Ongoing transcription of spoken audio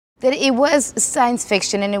that it was science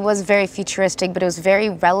fiction and it was very futuristic, but it was very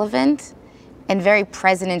relevant and very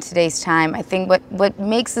present in today's time. I think what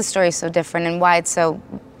makes the story so different and why it's so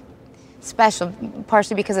special,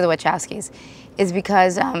 partially because of the Wachowskis, is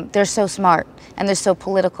because they're so smart and they're so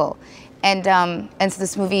political. And so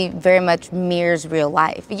this movie very much mirrors real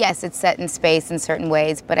life. Yes, it's set in space in certain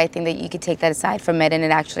ways, but I think that you could take that aside from it, and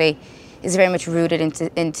it actually is very much rooted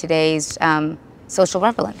in today's social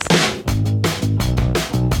prevalence.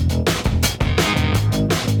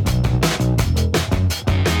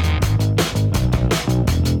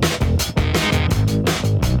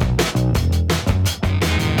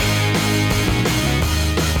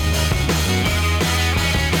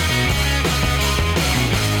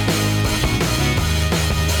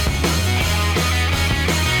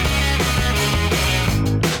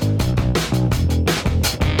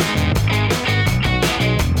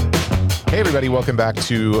 Everybody, welcome back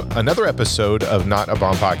to another episode of Not a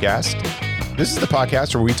Bomb Podcast. This is the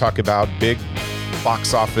podcast where we talk about big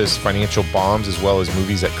box office financial bombs as well as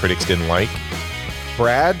movies that critics didn't like.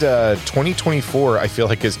 Brad, 2024 I feel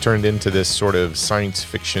like has turned into this sort of science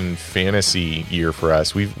fiction fantasy year for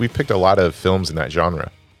us. We've picked a lot of films in that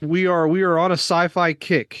genre. We are on a sci-fi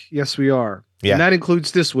kick. Yes, we are. Yeah. And that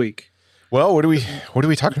includes this week. Well, what are we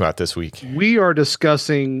talking about this week? We are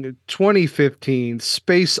discussing 2015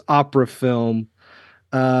 space opera film,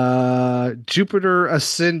 Jupiter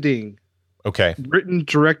Ascending. Okay. Written,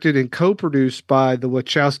 directed, and co-produced by the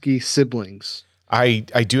Wachowski siblings. I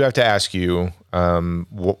do have to ask you,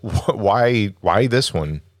 why this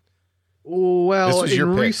one? Well, this was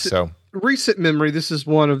your pick, so recent memory, this is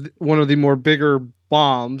one of the more bigger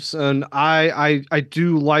bombs, and I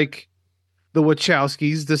do like the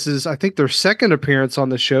Wachowskis. This is, I think, their second appearance on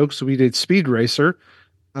the show, so we did Speed Racer,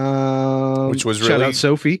 which was shout out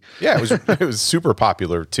Sophie. Yeah, it was super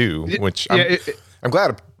popular too. Which I'm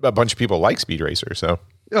glad a bunch of people like Speed Racer. So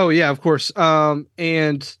oh yeah, of course.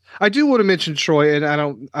 And I do want to mention Troy, and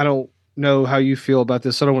I don't know how you feel about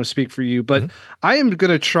this. I don't want to speak for you, but I am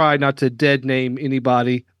going to try not to dead name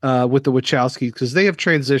anybody with the Wachowskis because they have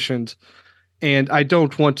transitioned. And I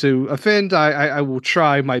don't want to offend. I will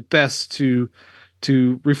try my best to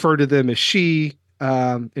refer to them as she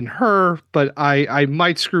and her, but I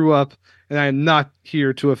might screw up, and I am not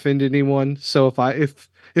here to offend anyone. So if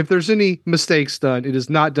there's any mistakes done, it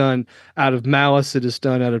is not done out of malice. It is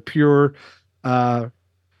done out of pure,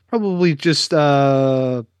 probably just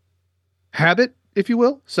habit, if you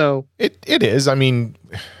will. So it is. I mean,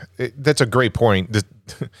 that's a great point.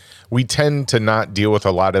 We tend to not deal with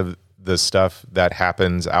a lot of the stuff that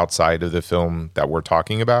happens outside of the film that we're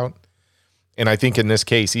talking about. And I think in this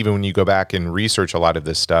case, even when you go back and research a lot of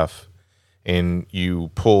this stuff and you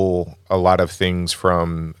pull a lot of things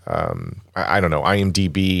from, I don't know,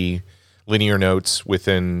 IMDb, linear notes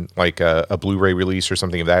within like a Blu-ray release or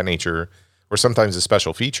something of that nature, or sometimes the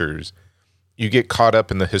special features, you get caught up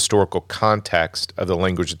in the historical context of the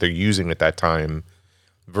language that they're using at that time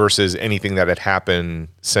versus anything that had happened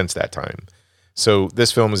since that time. So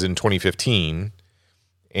this film is in 2015,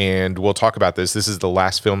 and we'll talk about this. This is the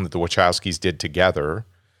last film that the Wachowskis did together.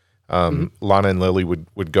 Lana and Lily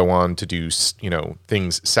would go on to do,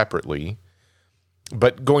 things separately.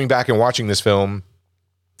 But going back and watching this film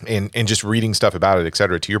and just reading stuff about it, et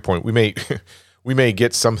cetera, to your point, we may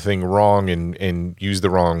get something wrong and use the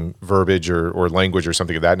wrong verbiage or language or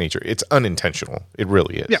something of that nature. It's unintentional. It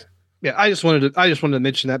really is. Yeah. I just wanted to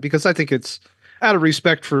mention that because I think it's out of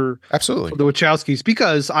respect for absolutely the Wachowskis,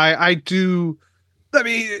 because the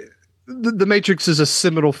Matrix is a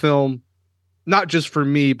seminal film, not just for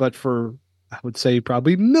me, but for, I would say,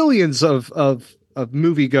 probably millions of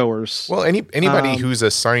moviegoers. Well, anybody who's a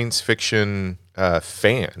science fiction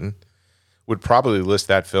fan would probably list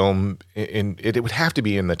that film in it would have to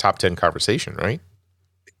be in the top 10 conversation, right?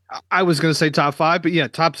 I was going to say top 5, but yeah,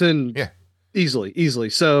 top 10. Yeah. Easily.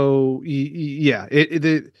 So yeah,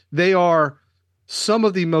 they are some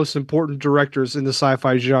of the most important directors in the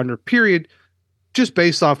sci-fi genre, period, just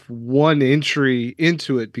based off one entry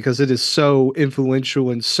into it, because it is so influential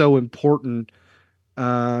and so important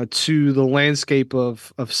to the landscape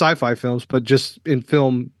of sci-fi films, but just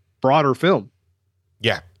in broader film.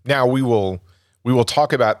 Yeah. Now we will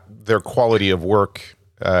talk about their quality of work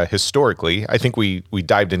historically. I think we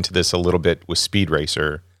dived into this a little bit with Speed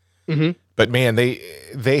Racer. Mm-hmm. But man,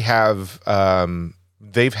 they have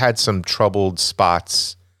they've had some troubled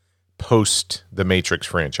spots post the Matrix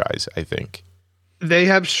franchise, I think. They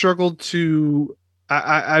have struggled to,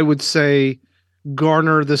 I would say,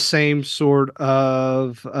 garner the same sort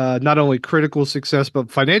of not only critical success, but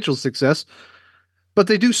financial success. But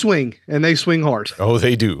they do swing, and they swing hard. Oh,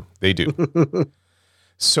 they do. They do.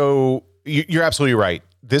 So you're absolutely right.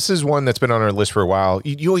 This is one that's been on our list for a while.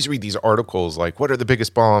 You always read these articles like, what are the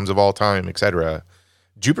biggest bombs of all time, etc.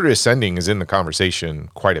 Jupiter Ascending is in the conversation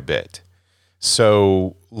quite a bit.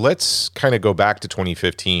 So let's kind of go back to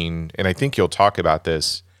 2015, and I think you'll talk about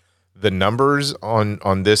this. The numbers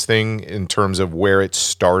on this thing in terms of where it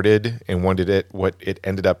started and what it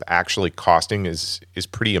ended up actually costing is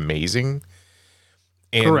pretty amazing.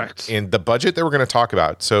 And, Correct. And the budget that we're going to talk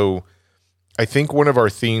about. So I think one of our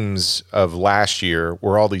themes of last year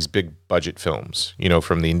were all these big budget films,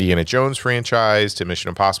 from the Indiana Jones franchise to Mission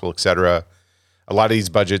Impossible, et cetera. A lot of these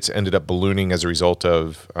budgets ended up ballooning as a result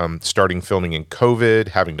of starting filming in COVID,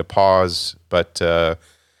 having to pause. But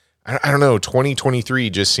I don't know,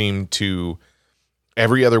 2023 just seemed to,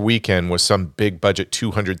 every other weekend was some big budget,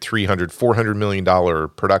 $200, $300, $400 million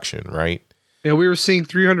production, right? Yeah, we were seeing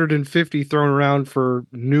 350 thrown around for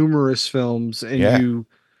numerous films, and you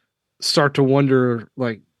start to wonder,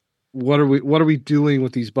 like, what are we doing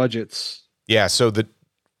with these budgets? Yeah, so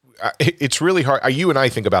it's really hard. You and I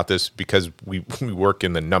think about this because we work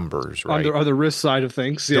in the numbers, right? On the risk side of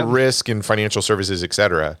things, the risk in financial services, et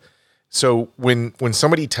cetera. So when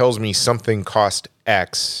somebody tells me something cost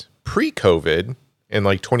X pre-COVID in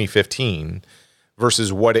like 2015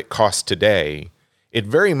 versus what it costs today, it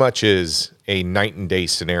very much is a night and day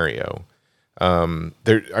scenario.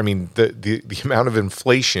 The amount of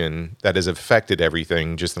inflation that has affected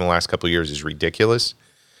everything just in the last couple of years is ridiculous.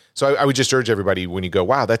 So I would just urge everybody, when you go,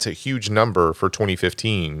 wow, that's a huge number for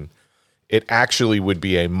 2015, it actually would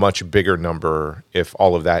be a much bigger number if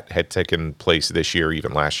all of that had taken place this year,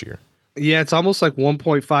 even last year. Yeah, it's almost like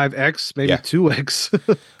 1.5x, maybe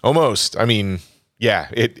 2x. Almost. I mean, yeah,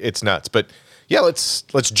 it's nuts. But yeah, let's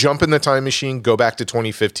jump in the time machine, go back to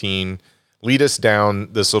 2015, lead us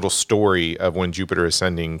down this little story of when Jupiter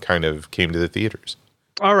Ascending kind of came to the theaters.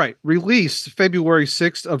 All right, released February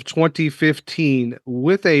 6th of 2015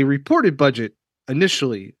 with a reported budget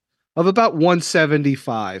initially of about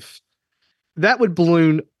 175. That would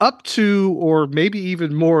balloon up to, or maybe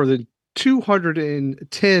even more than,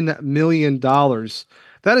 $210 million.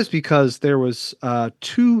 That is because there was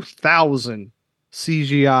 2,000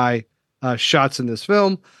 CGI shots in this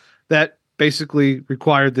film that basically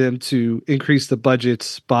required them to increase the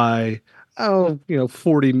budgets by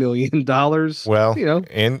 $40 million. Well,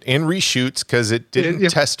 and reshoots because it didn't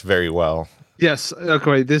test very well. Yes.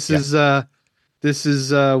 Okay. This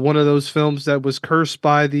is one of those films that was cursed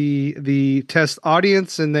by the test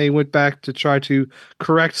audience, and they went back to try to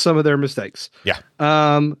correct some of their mistakes. Yeah.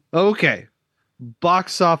 Okay.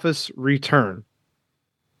 Box office return.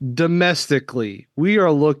 Domestically, we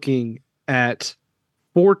are looking at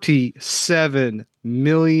 $47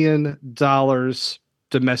 million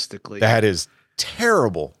domestically. That is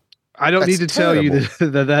terrible. I don't need to tell you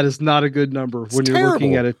that is not a good number when you're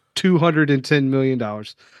looking at a $210 million.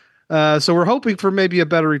 So we're hoping for maybe a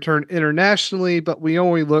better return internationally, but we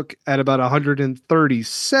only look at about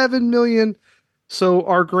 $137 million. So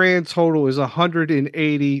our grand total is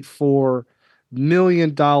 $184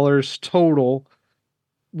 million total.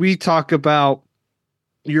 We talk about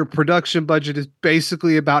your production budget is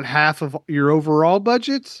basically about half of your overall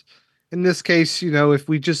budget. In this case, if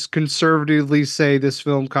we just conservatively say this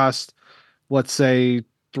film cost, let's say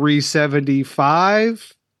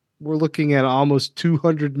 $375, we're looking at almost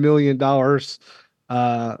 $200 million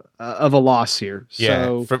of a loss here. Yeah.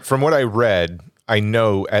 So, from what I read, I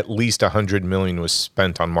know at least $100 million was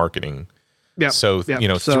spent on marketing. Yeah. So,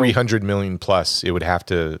 so 300 million plus it would have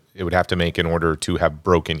to make in order to have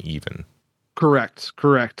broken even. Correct.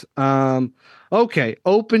 Okay.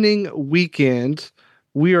 Opening weekend,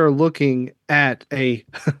 we are looking at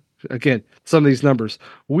again, some of these numbers.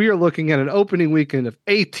 We are looking at an opening weekend of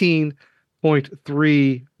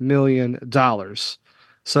 $18.3 million.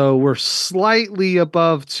 So we're slightly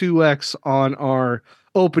above 2x on our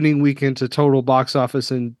opening weekend to total box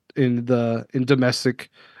office in domestic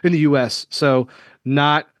in the US. So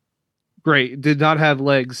not great. Did not have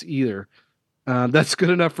legs either. That's good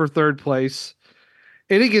enough for third place.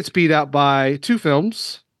 And it gets beat out by two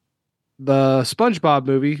films. The SpongeBob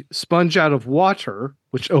movie, Sponge Out of Water,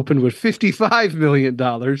 which opened with $55 million.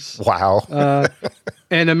 Wow.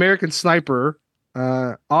 And American Sniper,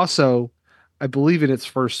 also, I believe in its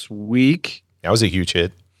first week. That was a huge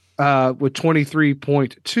hit. With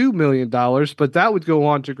 $23.2 million, but that would go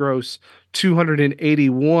on to gross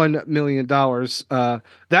 $281 million.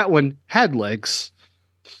 That one had legs.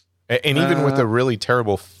 And even with a really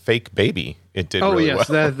terrible fake baby, it did really well.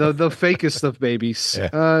 the fakest of babies.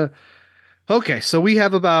 Yeah. Okay, so we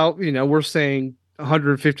have about, we're saying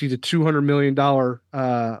 $150 to $200 million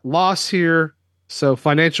loss here. So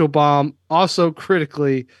Financial Bomb also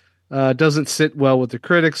critically doesn't sit well with the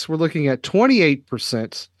critics. We're looking at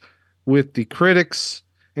 28% with the critics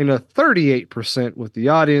and a 38% with the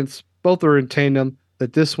audience. Both are in tandem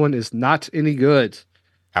that this one is not any good.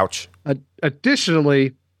 Ouch.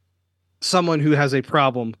 Additionally, someone who has a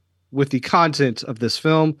problem with the content of this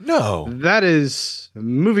film. No. That is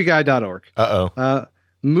movieguide.org. Uh-oh.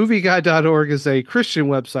 Movieguide.org is a Christian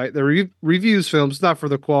website that reviews films not for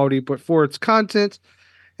the quality, but for its content.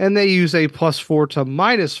 And they use a +4 to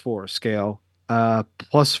 -4 scale.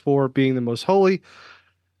 +4 being the most holy,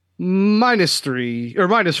 -3 or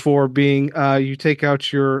 -4 being you take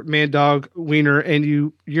out your man dog wiener and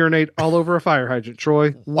you urinate all over a fire hydrant.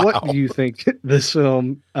 Troy, what do you think this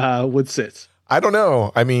film would sit? I don't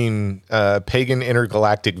know. I mean, pagan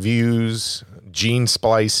intergalactic views, gene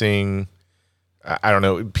splicing. I don't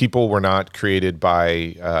know. People were not created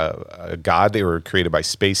by a god. They were created by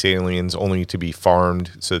space aliens only to be farmed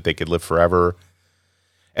so that they could live forever.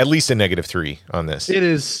 At least a -3 on this. It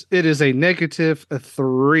is a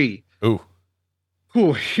 -3. Ooh.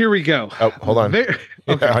 Ooh, here we go. Oh, hold on.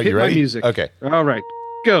 Okay, Are you ready? my music. Okay. All right,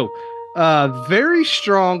 go. Very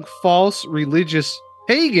strong false religious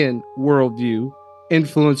pagan worldview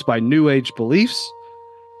influenced by New Age beliefs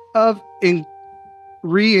of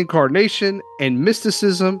reincarnation and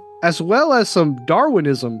mysticism, as well as some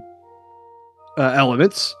Darwinism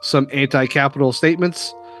elements, some anti-capital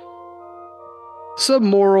statements, some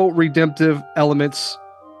moral redemptive elements.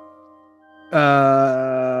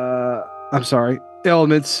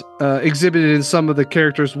 Elements exhibited in some of the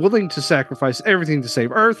characters willing to sacrifice everything to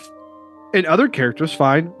save Earth, and other characters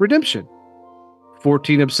find redemption.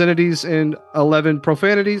 14 obscenities and 11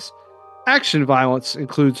 profanities. Action violence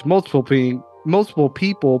includes multiple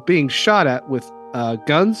people being shot at with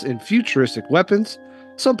guns and futuristic weapons,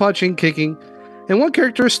 some punching, kicking, and one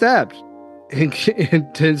character is stabbed.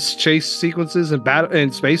 Intense chase sequences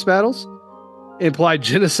and space battles, implied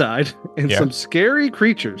genocide, and some scary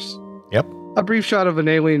creatures. Yep. A brief shot of an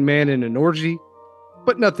alien man in an orgy,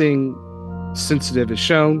 but nothing sensitive is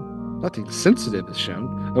shown.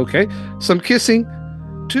 Okay. Some kissing,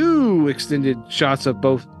 2 extended shots of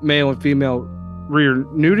both male and female rear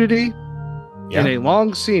nudity, and a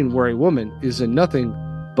long scene where a woman is in nothing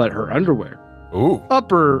but her underwear. Ooh.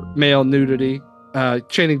 Upper male nudity.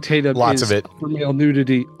 Channing Tatum Lots is of it. upper male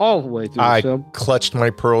nudity all the way through the film. I clutched my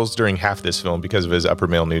pearls during half this film because of his upper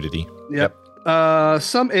male nudity. Yep.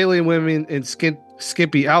 Some alien women in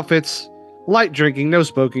skimpy outfits, light drinking, no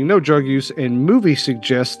smoking, no drug use, and movie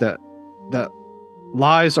suggests that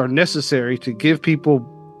lies are necessary to give people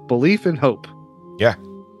belief and hope. Yeah.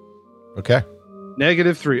 Okay.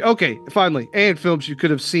 -3. Okay, finally, and films you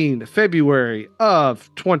could have seen February of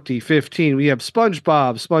 2015. We have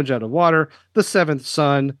SpongeBob, Sponge Out of Water, The Seventh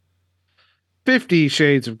Son, 50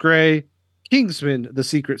 Shades of Grey, Kingsman, The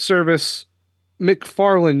Secret Service,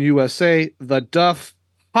 McFarlane USA, The Duff,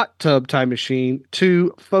 Hot Tub Time Machine,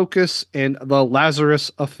 2, Focus, and The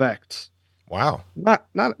Lazarus Effect. Wow. Not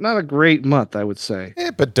a great month, I would say.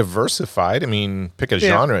 Yeah, but diversified. I mean, pick a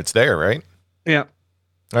genre, it's there, right? Yeah.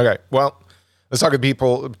 Okay. Well, let's talk about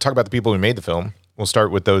the people who made the film. We'll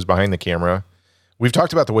start with those behind the camera. We've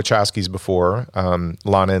talked about the Wachowskis before,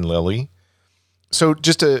 Lana and Lily. So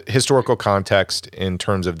just a historical context in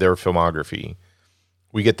terms of their filmography.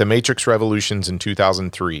 We get The Matrix Revolutions in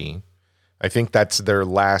 2003. I think that's their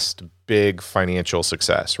last big financial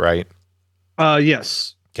success, right?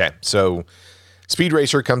 Yes. Okay. So Speed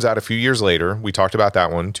Racer comes out a few years later. We talked about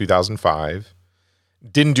that one, 2005.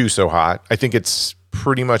 Didn't do so hot. I think it's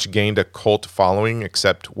pretty much gained a cult following,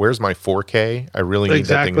 except where's my 4K? I really need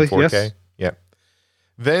that thing in 4K. Yes. Yeah.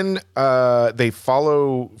 Then they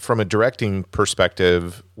follow from a directing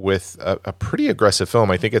perspective with a pretty aggressive film.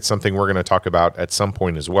 I think it's something we're going to talk about at some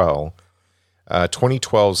point as well.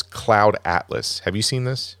 2012's Cloud Atlas. Have you seen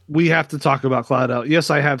this? We have to talk about Cloud Atlas. Yes,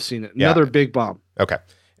 I have seen it. Another big bomb. Okay.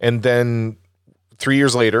 And then 3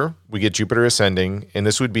 years later, we get Jupiter Ascending, and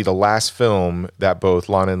this would be the last film that both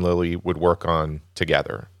Lana and Lily would work on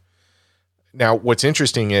together. Now, what's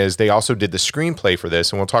interesting is they also did the screenplay for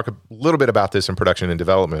this, and we'll talk a little bit about this in production and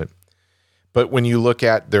development. But when you look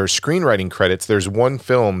at their screenwriting credits, there's one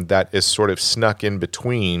film that is sort of snuck in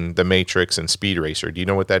between The Matrix and Speed Racer. Do you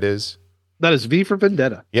know what that is? That is V for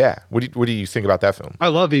Vendetta. Yeah. What do you think about that film? I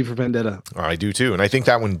love V for Vendetta. Oh, I do too. And I think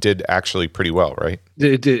that one did actually pretty well, right?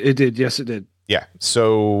 It did. Yes, it did. Yeah.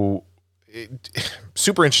 So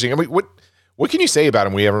super interesting. I mean, what can you say about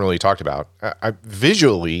him we haven't really talked about?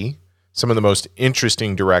 Visually, some of the most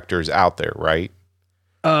interesting directors out there, right?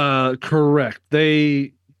 Correct.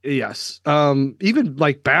 Yes. Even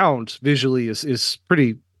like Bound visually is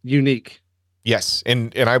pretty unique. Yes,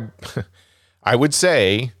 and I would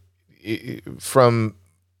say from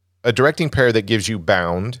a directing pair that gives you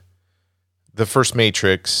Bound, the first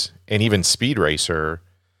Matrix, and even Speed Racer,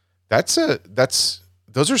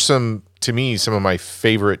 those are some of my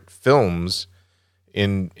favorite films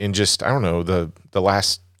in just, I don't know, the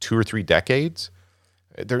last 2 or 3 decades.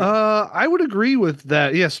 I would agree with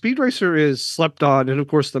that. Yeah, Speed Racer is slept on, and of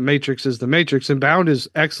course, The Matrix is The Matrix, and Bound is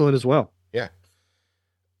excellent as well. Yeah,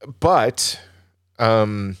 but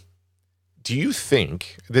do you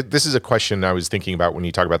think that this is a question I was thinking about when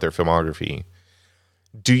you talk about their filmography?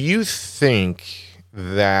 Do you think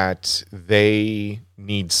that they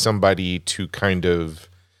need somebody to kind of,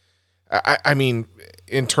 I mean,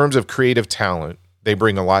 in terms of creative talent, they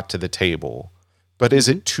bring a lot to the table, but is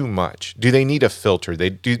it too much? Do they need a filter?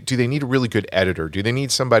 Do they need a really good editor? Do they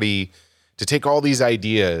need somebody to take all these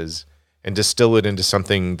ideas and distill it into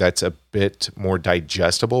something that's a bit more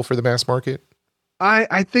digestible for the mass market?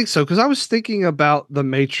 I think so, because I was thinking about The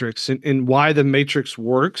Matrix and why The Matrix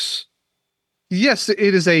works. Yes, it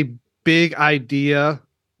is a big idea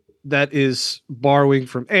that is borrowing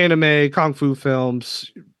from anime, kung fu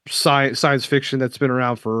films, science fiction that's been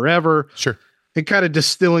around forever. Sure. And kind of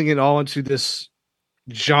distilling it all into this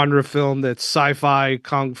genre film that's sci-fi,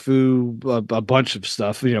 kung fu, a bunch of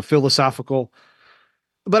stuff, philosophical.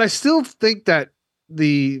 But I still think that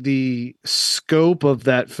the scope of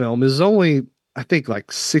that film is only, I think, like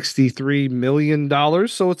 $63 million.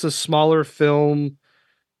 So it's a smaller film,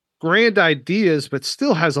 grand ideas, but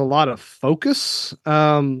still has a lot of focus.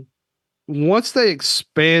 Once they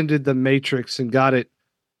expanded The Matrix and got it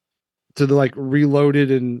to the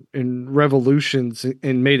Reloaded and Revolutions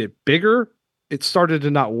and made it bigger, it started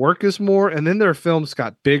to not work as more. And then their films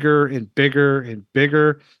got bigger and bigger and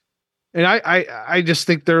bigger. And I just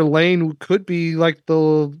think their lane could be like the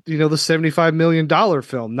 $75 million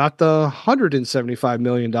film, not the $175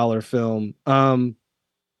 million film.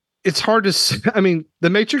 It's hard to say. I mean, The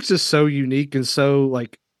Matrix is so unique and so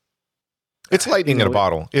it's lightning in a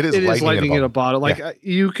bottle. It is lightning in a bottle.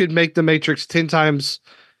 You could make The Matrix 10 times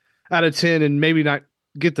out of 10 and maybe not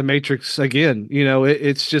get The Matrix again.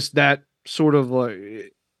 It's just that sort of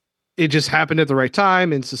it just happened at the right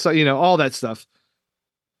time. And so, all that stuff.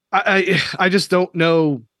 I just don't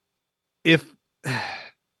know if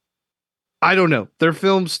I don't know. Their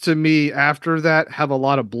films to me after that have a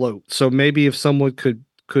lot of bloat. So maybe if someone could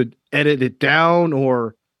edit it down,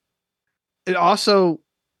 or it also,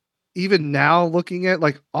 even now looking at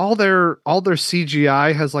all their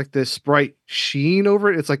CGI has this bright sheen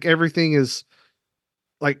over it. It's like everything is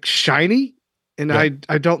shiny. And yeah.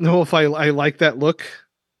 I don't know if I like that look.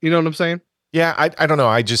 You know what I'm saying? Yeah. I don't know.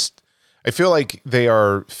 I feel like they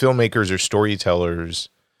are filmmakers or storytellers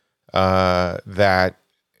that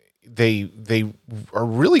they are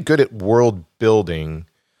really good at world building.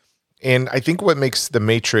 And I think what makes The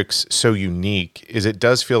Matrix so unique is it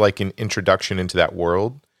does feel like an introduction into that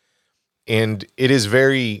world. And it is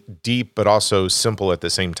very deep, but also simple at the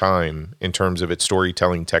same time in terms of its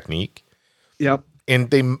storytelling technique. Yep.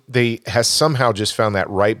 And they has somehow just found that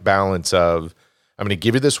right balance of, I'm going to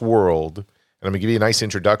give you this world, and I'm going to give you a nice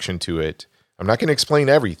introduction to it. I'm not going to explain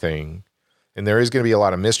everything, and there is going to be a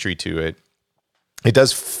lot of mystery to it. It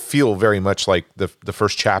does feel very much like the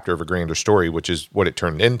first chapter of a grander story, which is what it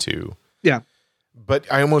turned into. Yeah. But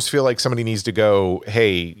I almost feel like somebody needs to go,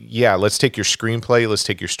 hey, yeah, let's take your screenplay, let's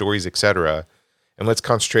take your stories, etc., and let's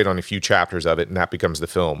concentrate on a few chapters of it, and that becomes the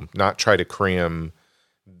film. Not try to cram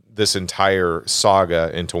this entire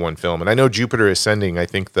saga into one film. And I know Jupiter Ascending, I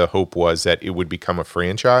think the hope was that it would become a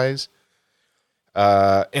franchise.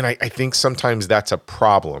 And I think sometimes that's a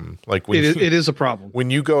problem. It is a problem. When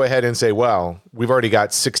you go ahead and say, well, we've already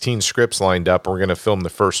got 16 scripts lined up, and we're going to film the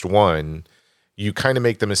first one, you kind of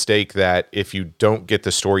make the mistake that if you don't get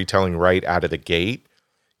the storytelling right out of the gate,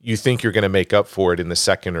 you think you're going to make up for it in the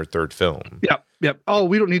second or third film. Yep. Oh,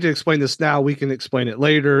 we don't need to explain this now. We can explain it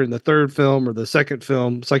later in the third film or the second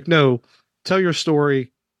film. It's like, no, tell your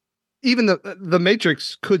story. Even the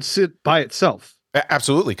Matrix could sit by itself.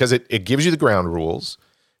 Absolutely, because it gives you the ground rules,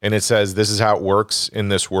 and it says this is how it works in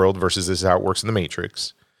this world versus this is how it works in the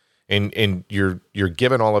Matrix, and you're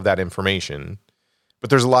given all of that information, but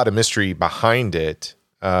there's a lot of mystery behind it.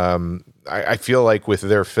 I feel like with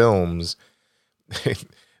their films,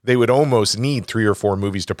 they would almost need 3 or 4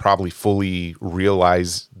 movies to probably fully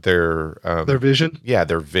realize their vision. Yeah,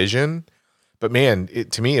 their vision. But man,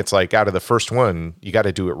 to me, it's like out of the first one, you got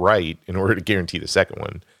to do it right in order to guarantee the second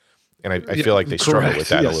one. And I feel like they struggle with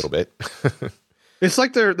that a little bit. It's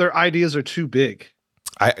like their ideas are too big.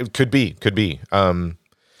 Could be.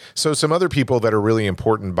 So some other people that are really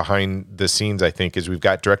important behind the scenes, I think, is we've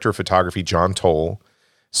got director of photography, John Toll.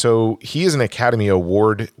 So he is an Academy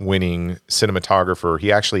Award winning cinematographer.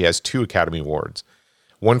 He actually has 2 Academy Awards,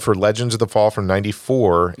 one for Legends of the Fall from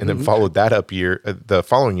 94, and then followed that up the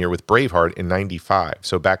following year with Braveheart in 95.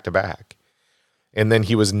 So back to back. And then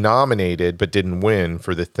he was nominated, but didn't win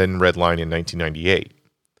for The Thin Red Line in 1998.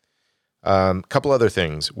 Couple other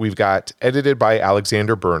things. We've got edited by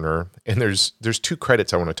Alexander Berner, and there's 2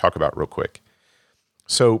 credits I want to talk about real quick.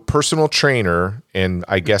 So personal trainer and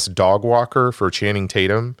I guess dog walker for Channing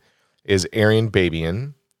Tatum is Arian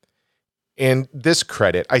Babian. And this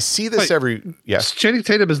credit, I see this yes. Channing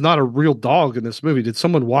Tatum is not a real dog in this movie. Did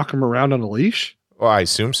someone walk him around on a leash? Well, I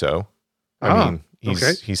assume so. I mean,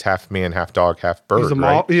 he's half man, half dog, half bird. He's a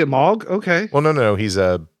right? Mog. Okay. Well, no. He's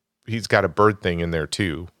got a bird thing in there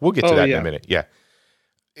too. We'll get to that in a minute. Yeah.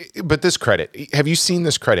 But this credit, have you seen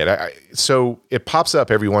this credit? So it pops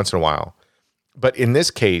up every once in a while. But in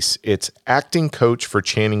this case, it's acting coach for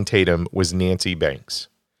Channing Tatum was Nancy Banks.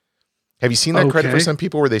 Have you seen that credit for some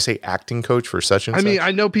people where they say acting coach for such and such? I mean,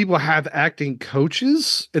 I know people have acting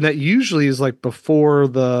coaches, and that usually is like before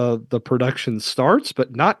the production starts,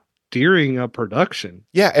 but not during a production.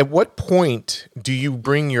 Yeah. At what point do you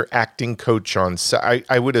bring your acting coach on set?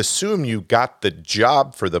 I would assume you got the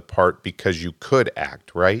job for the part because you could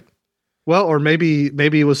act, right? Well, or maybe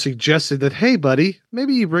it was suggested that, hey, buddy,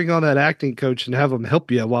 maybe you bring on that acting coach and have him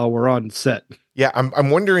help you while we're on set. Yeah,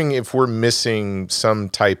 I'm wondering if we're missing some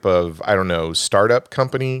type of, I don't know, startup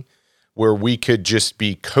company where we could just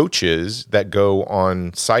be coaches that go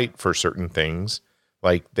on site for certain things.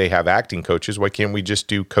 Like they have acting coaches. Why can't we just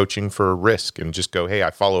do coaching for risk and just go, hey,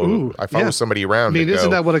 I follow somebody around. I mean,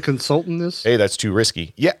 isn't that what a consultant is? Hey, that's too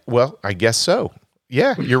risky. Yeah, well, I guess so.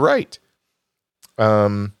 Yeah, you're right.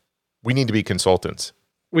 We need to be consultants.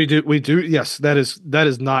 We do. Yes, that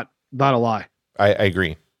is not a lie. I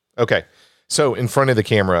agree. Okay. So in front of the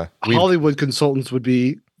camera, Hollywood consultants would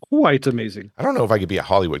be quite amazing. I don't know if I could be a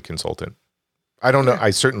Hollywood consultant. I don't know. I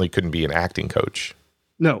certainly couldn't be an acting coach.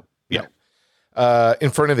 No. Yeah. In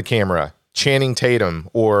front of the camera, Channing Tatum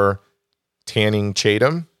or Tanning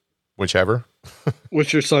Chatham, whichever.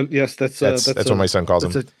 What's your son? Yes, that's what my son calls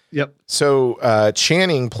him. Yep. So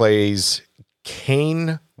Channing plays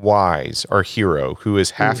Kane Wise, our hero, who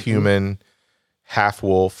is half human, half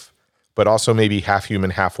wolf, but also maybe half human,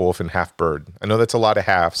 half wolf, and half bird. I know that's a lot of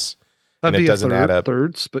halves, and it doesn't add up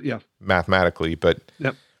thirds, but yeah, mathematically. But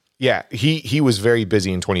yeah, he was very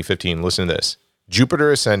busy in 2015. Listen to this: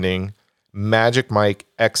 Jupiter Ascending, Magic Mike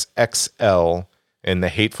XXL, and The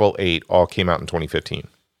Hateful Eight all came out in 2015.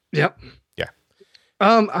 Yep. Yeah.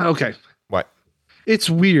 Okay. What? It's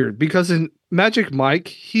weird because in Magic Mike,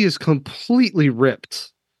 he is completely ripped.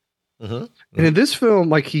 And in this film,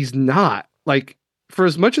 like, he's not. Like, for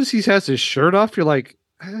as much as he has his shirt off, you're like,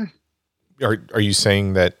 eh. Are you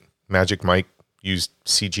saying that Magic Mike used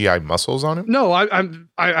CGI muscles on him? No,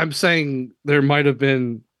 I'm saying there might have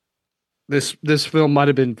been this film might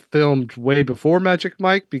have been filmed way before Magic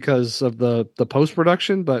Mike because of the post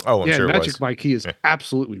production. But I'm sure Magic Mike, he is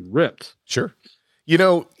absolutely ripped. Sure. You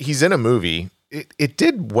know, he's in a movie. It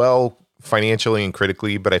did well financially and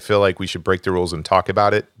critically, but I feel like we should break the rules and talk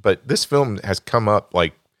about it. But this film has come up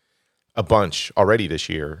like a bunch already this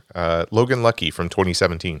year. Logan Lucky from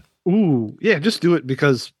 2017. Ooh, yeah, just do it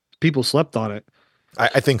because people slept on it.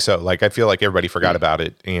 I think so. Like, I feel like everybody forgot about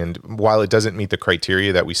it. And while it doesn't meet the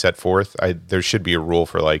criteria that we set forth, there should be a rule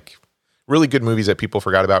for like really good movies that people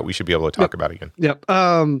forgot about. We should be able to talk about again. Yep.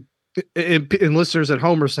 And listeners at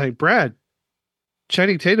home are saying, Brad,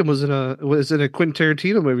 Channing Tatum was in a Quentin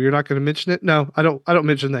Tarantino movie. You're not going to mention it? No, I don't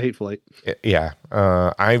mention The Hateful Eight. Yeah.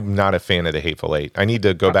 I'm not a fan of The Hateful Eight. I need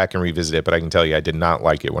to go back and revisit it, but I can tell you I did not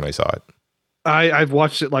like it when I saw it. I've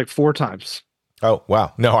watched it like 4 times. Oh,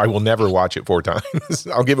 wow. No, I will never watch it 4 times.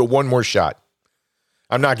 I'll give it one more shot.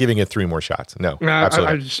 I'm not giving it 3 more shots. No,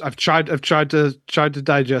 absolutely. I've tried to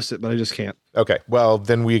digest it, but I just can't. Okay. Well,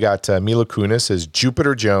 then we got Mila Kunis as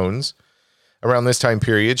Jupiter Jones. Around this time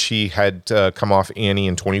period, she had come off Annie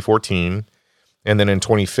in 2014. And then in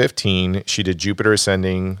 2015, she did Jupiter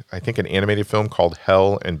Ascending, I think an animated film called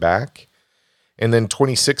Hell and Back. And then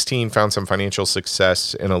 2016 found some financial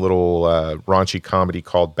success in a little raunchy comedy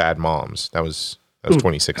called Bad Moms. That was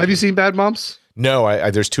 2016. Have you seen Bad Moms?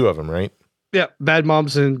 No, there's 2 of them, right? Yeah, Bad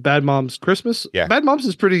Moms and Bad Moms Christmas. Yeah, Bad Moms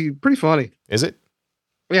is pretty funny. Is it?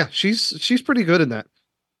 Yeah, she's pretty good in that.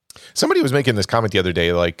 Somebody was making this comment the other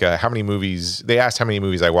day, like how many movies, they asked how many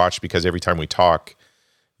movies I watched because every time we talk,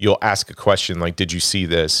 you'll ask a question like, did you see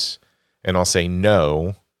this? And I'll say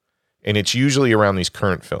no. And it's usually around these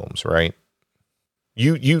current films, right?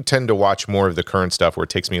 You tend to watch more of the current stuff where it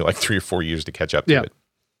takes me like 3 or 4 years to catch up to it.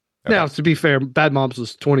 Okay. Now, to be fair, Bad Moms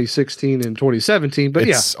was 2016 and 2017, but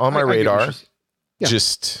it's on my radar. Yeah.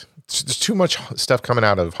 Just there's too much stuff coming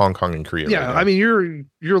out of Hong Kong and Korea. Yeah, right now. I mean,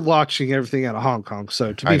 you're watching everything out of Hong Kong,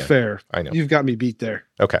 so to be fair, I know you've got me beat there.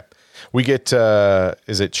 Okay, we get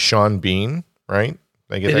is it Sean Bean, right?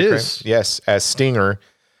 Did I get that correct? Yes, as Stinger.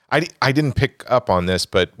 I didn't pick up on this,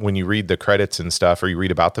 but when you read the credits and stuff, or you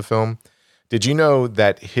read about the film, did you know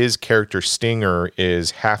that his character Stinger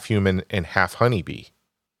is half human and half honeybee?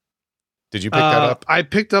 Did you pick that up? I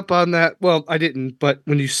picked up on that. Well, I didn't, but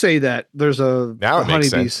when you say that, there's a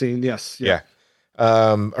honeybee scene. Yes. Yeah.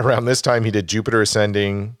 Around this time, he did Jupiter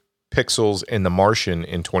Ascending, Pixels, and The Martian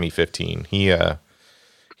in 2015. He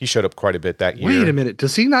showed up quite a bit that year. Wait a minute.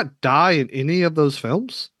 Does he not die in any of those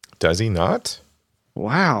films? Does he not?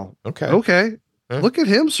 Wow. Okay. Look at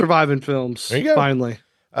him surviving films. There you go. Finally.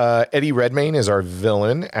 Eddie Redmayne is our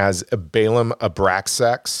villain as Balaam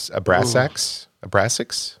Abraxas. Abraxas?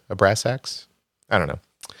 I don't know.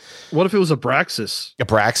 What if it was Abraxas?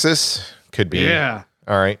 Abraxas? Could be. Yeah.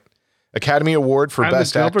 All right. Academy Award for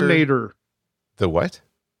Best Actor. Governator. The what?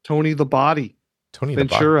 Tony the Body. Tony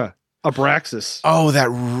Ventura. the Body. Abraxas. Oh, that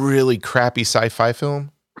really crappy sci-fi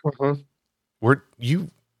film? Uh-huh.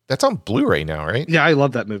 That's on Blu-ray now, right? Yeah, I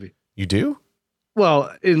love that movie. You do?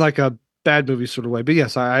 Well, in like a bad movie sort of way. But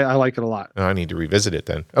yes, I like it a lot. Oh, I need to revisit it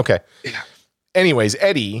then. Okay. Yeah. Anyways,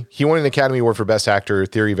 Eddie, he won an Academy Award for Best Actor,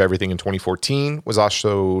 Theory of Everything in 2014, was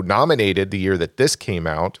also nominated the year that this came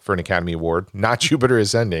out for an Academy Award, not Jupiter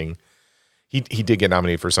Ascending. He did get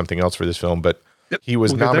nominated for something else for this film, but he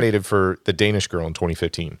was nominated for The Danish Girl in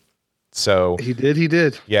 2015. So he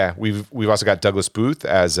did. Yeah, we've also got Douglas Booth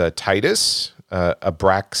as Titus,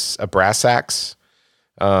 Abrasax,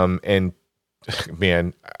 and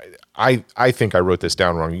man, I think I wrote this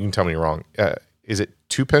down wrong. You can tell me wrong. Is it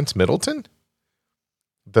Twopence Middleton?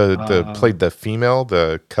 The played the female,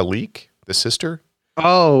 the Khalik, the sister.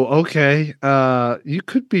 Oh, okay. You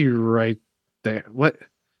could be right there. What?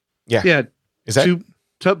 Yeah. Yeah. Is that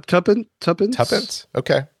Tuppence? Tuppence?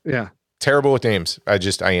 Okay. Yeah. Terrible with names. I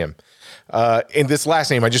am. And this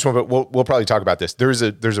last name, I just want. We'll probably talk about this. There's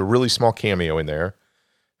a really small cameo in there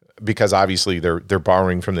because obviously they're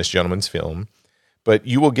borrowing from this gentleman's film, but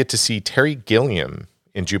you will get to see Terry Gilliam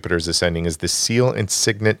in Jupiter's Ascending as the seal and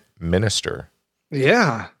signet minister.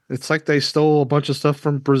 Yeah, it's like they stole a bunch of stuff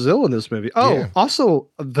from Brazil in this movie. Oh, yeah. Also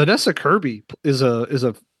Vanessa Kirby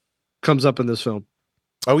comes up in this film.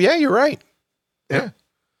 Oh yeah, you're right. Yeah.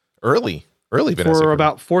 Early Vanessa for Kirby.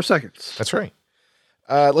 About 4 seconds. That's right.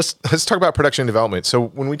 Let's talk about production and development. So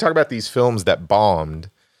when we talk about these films that bombed,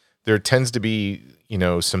 there tends to be,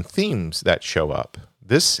 some themes that show up.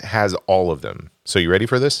 This has all of them. So you ready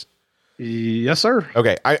for this? Yes, sir.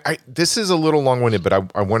 Okay. I this is a little long-winded, but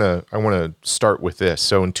I want to start with this.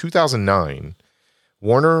 So in 2009,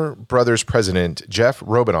 Warner Brothers president Jeff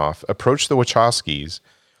Robinoff approached the Wachowskis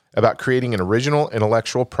about creating an original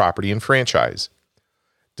intellectual property and franchise.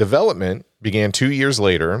 Development began 2 years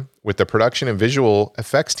later with the production and visual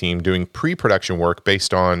effects team doing pre-production work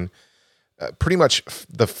based on pretty much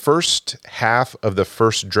the first half of the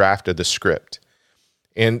first draft of the script.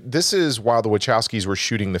 And this is while the Wachowskis were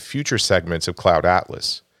shooting the future segments of Cloud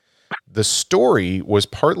Atlas. The story was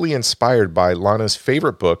partly inspired by Lana's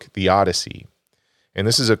favorite book, The Odyssey. And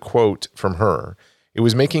this is a quote from her. "It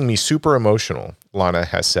was making me super emotional," Lana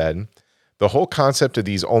has said. "The whole concept of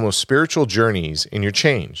these almost spiritual journeys, and you're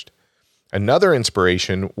changed." Another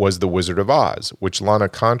inspiration was The Wizard of Oz, which Lana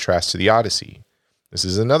contrasts to The Odyssey. This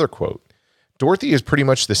is another quote. "Dorothy is pretty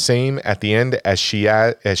much the same at the end as she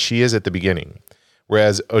is at the beginning,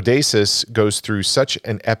 whereas Odysseus goes through such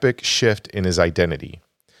an epic shift in his identity."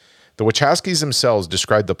 The Wachowskis themselves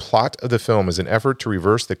described the plot of the film as an effort to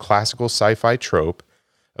reverse the classical sci-fi trope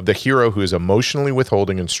of the hero who is emotionally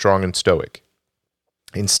withholding and strong and stoic.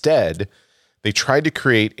 Instead, they tried to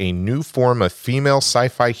create a new form of female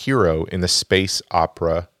sci-fi hero in the space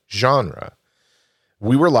opera genre.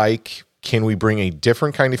 We were like, can we bring a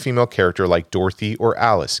different kind of female character like Dorothy or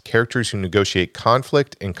Alice, characters who negotiate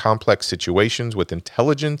conflict in complex situations with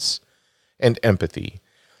intelligence and empathy?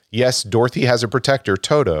 Yes, Dorothy has a protector,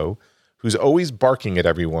 Toto, who's always barking at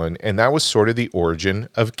everyone, and that was sort of the origin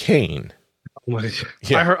of Cain.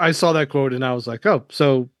 Yeah. I saw that quote and I was like, oh,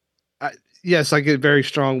 so yes, I get very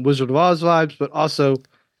strong Wizard of Oz vibes, but also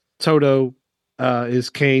Toto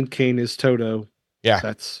is Cain, Cain is Toto.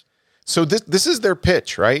 Yeah. So this is their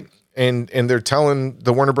pitch, right? And they're telling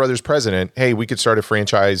the Warner Brothers president, hey, we could start a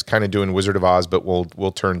franchise kind of doing Wizard of Oz, but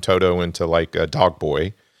we'll turn Toto into like a dog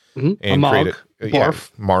boy. Mm-hmm. And create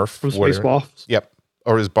Barf. Marf. From Spaceballs. Yep.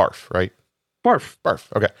 Or is Barf, right? Barf. Barf.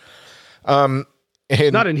 Okay.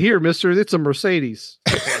 And Not in here, mister. It's a Mercedes.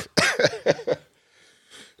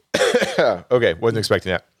 okay, wasn't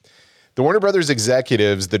expecting that. The Warner Brothers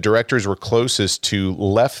executives, the directors were closest to,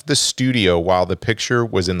 left the studio while the picture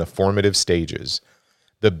was in the formative stages.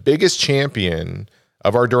 The biggest champion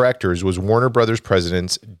of our directors was Warner Brothers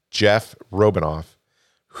president Jeff Robinoff,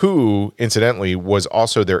 who, incidentally, was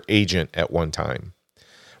also their agent at one time.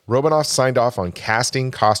 Robinoff signed off on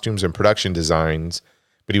casting, costumes, and production designs,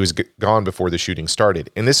 but he was gone before the shooting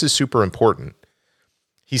started. And this is super important.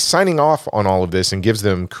 He's signing off on all of this and gives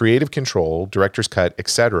them creative control, director's cut,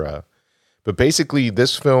 etc. But basically,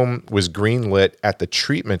 this film was greenlit at the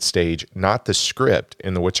treatment stage, not the script,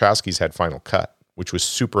 and the Wachowskis had final cut, which was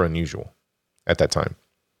super unusual at that time.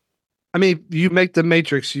 I mean, you make The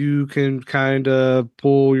Matrix, you can kind of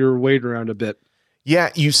pull your weight around a bit.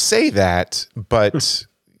 Yeah, you say that, but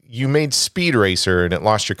you made Speed Racer and it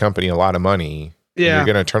lost your company a lot of money. Yeah. You're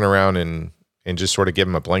going to turn around and just sort of give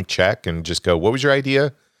them a blank check and just go, what was your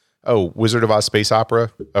idea? Oh, Wizard of Oz space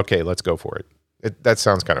opera? Okay, let's go for it. That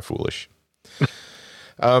sounds kind of foolish.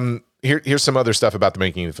 Here's some other stuff about the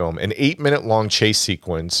making of the film. An 8-minute long chase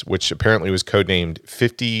sequence, which apparently was codenamed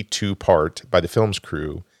 52 Part by the film's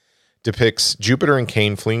crew, depicts Jupiter and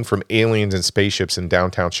Kane fleeing from aliens and spaceships in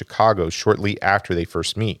downtown Chicago shortly after they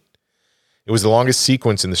first meet. It was the longest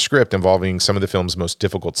sequence in the script, involving some of the film's most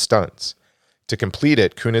difficult stunts. To complete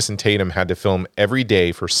it, Kunis and Tatum had to film every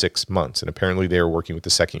day for 6 months, and apparently they were working with the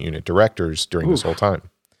second unit directors during this whole time.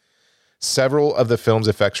 Several of the film's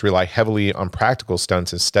effects rely heavily on practical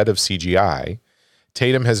stunts instead of CGI.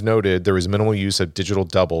 Tatum has noted there was minimal use of digital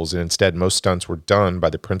doubles, and instead most stunts were done by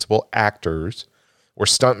the principal actors or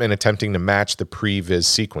stuntmen attempting to match the pre-viz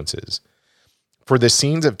sequences. For the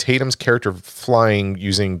scenes of Tatum's character flying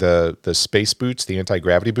using the space boots, the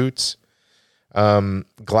anti-gravity boots,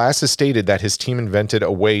 Glass has stated that his team invented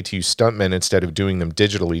a way to use stuntmen instead of doing them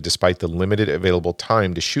digitally despite the limited available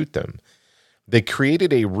time to shoot them. They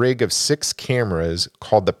created a rig of 6 cameras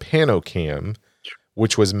called the PanoCam,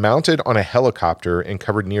 which was mounted on a helicopter and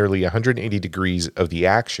covered nearly 180 degrees of the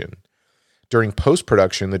action. During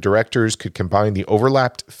post-production, the directors could combine the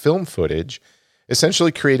overlapped film footage,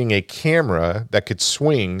 essentially creating a camera that could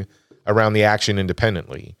swing around the action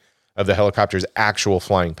independently of the helicopter's actual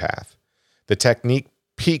flying path. The technique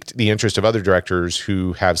piqued the interest of other directors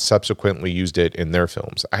who have subsequently used it in their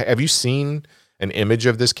films. Have you seen an image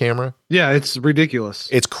of this camera? Yeah, it's ridiculous.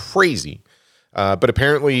 It's crazy. But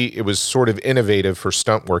apparently it was sort of innovative for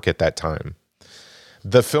stunt work at that time.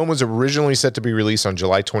 The film was originally set to be released on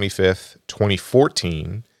July 25th,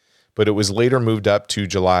 2014, but it was later moved up to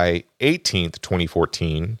July 18th,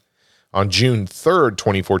 2014. On June 3rd,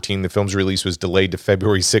 2014, the film's release was delayed to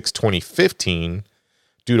February 6th, 2015,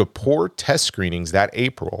 due to poor test screenings that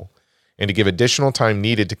April, and to give additional time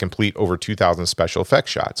needed to complete over 2,000 special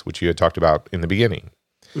effects shots, which you had talked about in the beginning.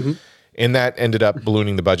 Mm-hmm. And that ended up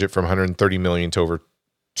ballooning the budget from $130 million to over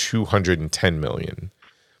 $210 million.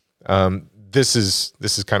 This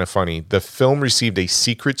is kind of funny. The film received a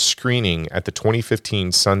secret screening at the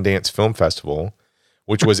 2015 Sundance Film Festival,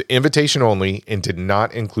 which was invitation only and did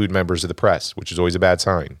not include members of the press, which is always a bad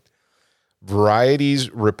sign.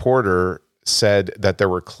 Variety's reporter said that there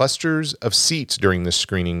were clusters of seats during this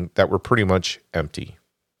screening that were pretty much empty.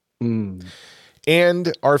 And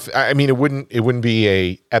it wouldn't be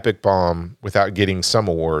a epic bomb without getting some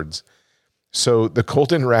awards. So the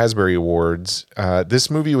Golden Raspberry Awards, this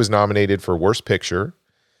movie was nominated for Worst Picture,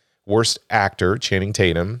 Worst Actor, Channing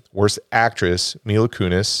Tatum, Worst Actress, Mila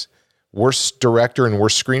Kunis, Worst Director and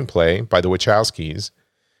Worst Screenplay by the Wachowskis.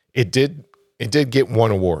 It did get one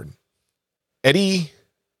award. Eddie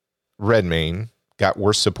Redmayne got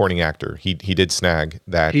Worst Supporting Actor. He did snag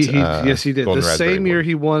that. Yes, he did. Golden The Raspberry same year Award.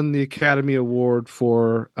 he won the Academy Award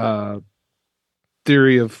for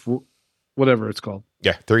Theory of whatever it's called.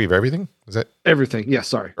 Yeah, Theory of Everything? Was that? Everything. Yeah,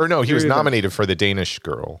 sorry. Or no, he was Theory of nominated for The Danish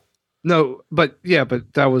Girl. No, but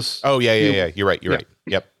that was. Oh, yeah. You're right. Right.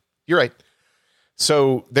 Yep. You're right.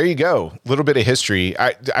 So there you go. A little bit of history.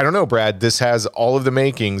 I don't know, Brad. This has all of the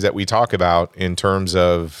makings that we talk about in terms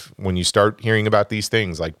of when you start hearing about these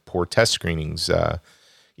things like poor test screenings,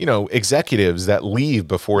 executives that leave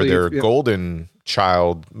before their golden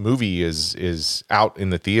child movie is out in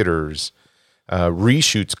the theaters,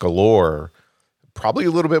 reshoots galore. Probably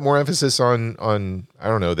a little bit more emphasis on I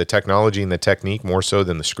don't know, the technology and the technique more so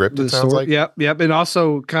than the script. It sounds like. Yep. And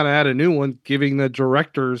also kind of add a new one, giving the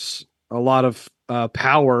directors a lot of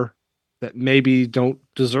power that maybe don't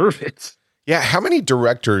deserve it. Yeah. How many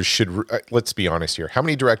directors let's be honest here. How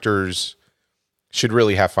many directors should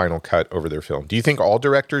really have final cut over their film. Do you think all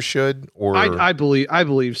directors should, or I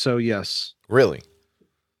believe so. Yes. really?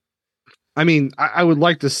 I mean, I would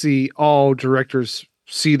like to see all directors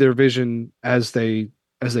see their vision as they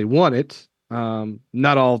want it.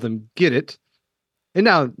 Not all of them get it, and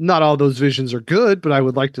now not all those visions are good. But I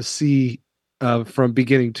would like to see from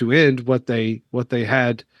beginning to end what they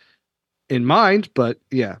had in mind. But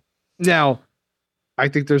yeah, now I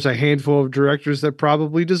think there's a handful of directors that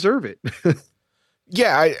probably deserve it.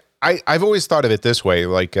 Yeah, I've always thought of it this way.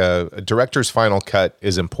 Like a director's final cut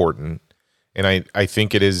is important, and I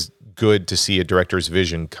think it is good to see a director's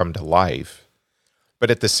vision come to life. But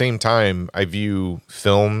at the same time, I view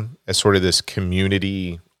film as sort of this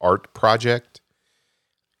community art project.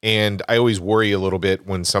 And I always worry a little bit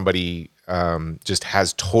when somebody just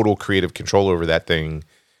has total creative control over that thing,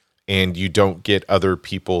 and you don't get other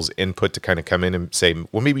people's input to kind of come in and say,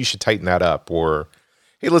 well, maybe you should tighten that up, or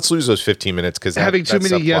hey, let's lose those 15 minutes because having too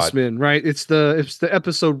many yes men, right? It's the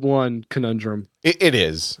episode 1 conundrum. It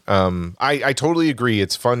is. I totally agree.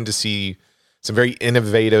 It's fun to see some very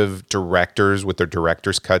innovative directors with their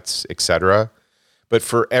director's cuts, etc. But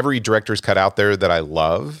for every director's cut out there that I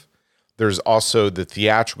love, there's also the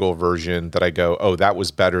theatrical version that I go, oh, that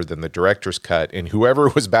was better than the director's cut. And whoever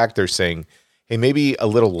was back there saying, hey, maybe a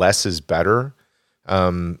little less is better,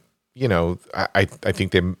 I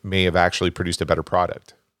think they may have actually produced a better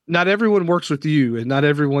product. Not everyone works with you, and not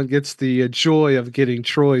everyone gets the joy of getting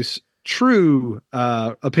Troy's true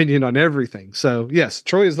opinion on everything. So yes,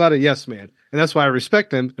 Troy is not a yes man, and that's why I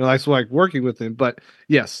respect him, and that's why I like working with him. But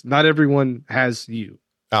yes, not everyone has you.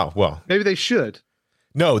 Oh, well, maybe they should.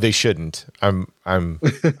 No, they shouldn't. I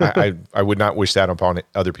would not wish that upon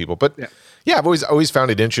other people. But yeah, I've always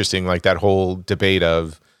found it interesting, like that whole debate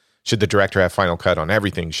of should the director have final cut on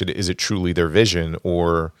everything? Is it truly their vision?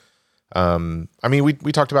 Or,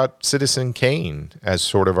 we talked about Citizen Kane as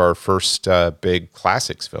sort of our first big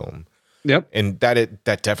classics film. Yep. And that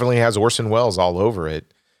definitely has Orson Welles all over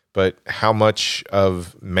it. But how much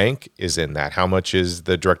of Mank is in that? How much is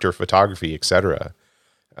the director of photography, et cetera?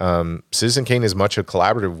 Citizen Kane is much a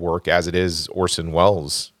collaborative work as it is Orson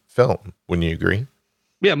Welles' film. Wouldn't you agree?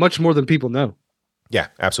 Yeah, much more than people know. Yeah,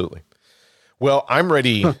 absolutely. Well, I'm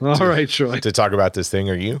ready to talk about this thing.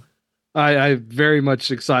 Are you? I'm very much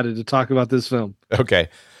excited to talk about this film. Okay.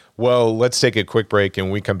 Well, let's take a quick break, and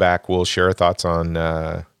when we come back, we'll share our thoughts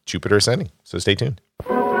on Jupiter Ascending. So stay tuned.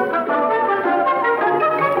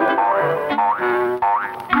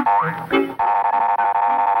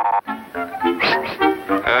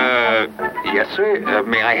 Yes, sir.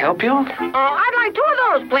 May I help you? I'd like 2 of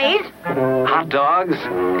those, please. Hot dogs?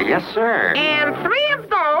 Yes, sir. And 3 of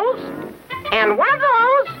those. And 1 of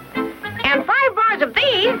those. And 5 bars of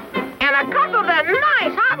these. And a cup of the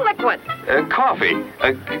nice hot liquid. Coffee.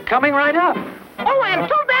 Coming right up. Oh, and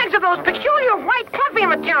 2 bags of those peculiar white coffee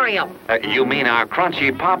material. You mean our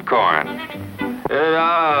crunchy popcorn.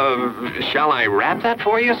 Shall I wrap that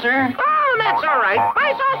for you, sir? Oh, that's all right.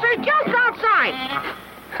 My saucer's just outside.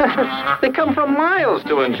 They come from miles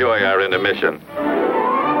to enjoy our intermission.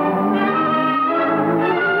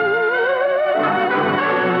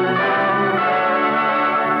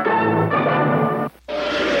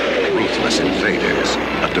 Ruthless invaders,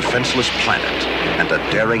 a defenseless planet, and a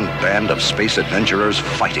daring band of space adventurers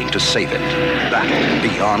fighting to save it. Battle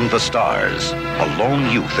beyond the stars. A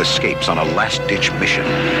lone youth escapes on a last-ditch mission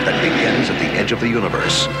that begins at the edge of the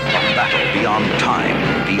universe. A battle beyond time,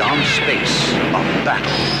 beyond space. A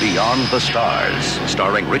battle beyond the stars.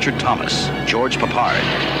 Starring Richard Thomas, George Papard,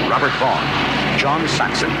 Robert Vaughn, John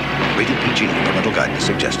Saxon. Rated PG. Parental guidance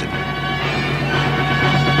suggested.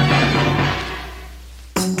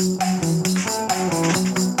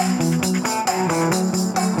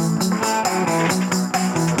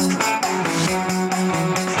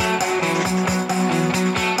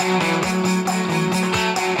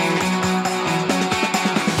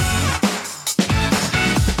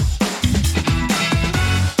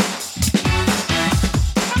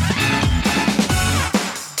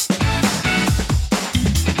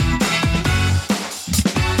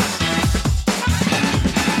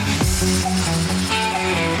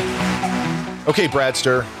 Okay,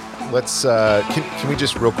 Bradster, let's, can we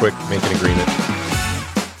just real quick make an agreement?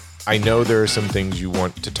 I know there are some things you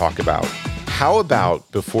want to talk about. How about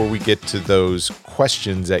before we get to those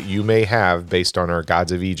questions that you may have based on our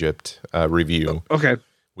Gods of Egypt review? Okay.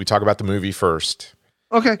 We talk about the movie first.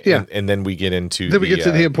 Okay, yeah. And then we get into we get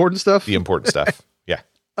to the important stuff? The important stuff, yeah.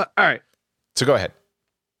 All right. So go ahead.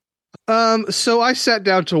 So I sat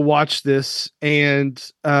down to watch this, and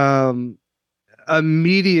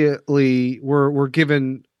immediately we're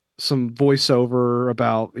given some voiceover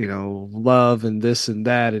about, love and this and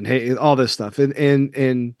that and hey, all this stuff.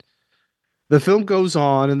 And the film goes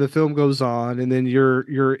on and the film goes on, and then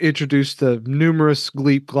you're introduced to numerous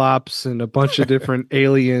Gleep Glops and a bunch of different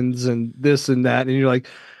aliens and this and that. And you're like,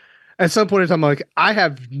 at some point in time, I'm like, I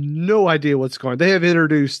have no idea what's going on. They have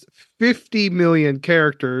introduced 50 million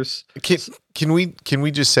characters. Can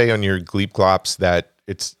we just say on your Gleep Glops that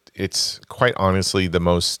it's quite honestly the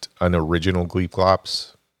most unoriginal Gleep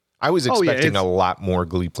Glops? I was expecting a lot more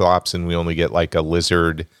Gleep Glops, and we only get like a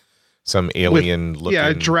lizard, some alien looking. Yeah,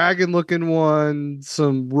 a dragon looking one,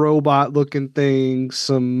 some robot looking thing,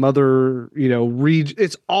 some other,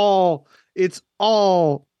 it's all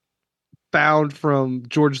found from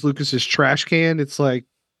George Lucas's trash can. It's like,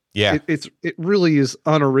 it really is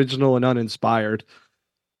unoriginal and uninspired.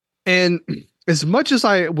 And as much as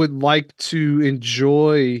I would like to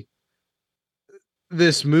enjoy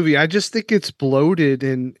this movie, I just think it's bloated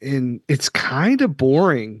and it's kind of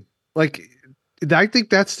boring. Like, I think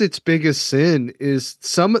that's its biggest sin is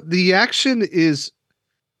the action is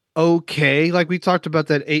okay. Like we talked about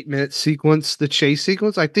that 8-minute sequence, the chase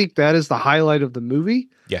sequence. I think that is the highlight of the movie.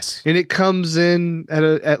 Yes. And it comes in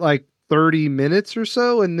at like 30 minutes or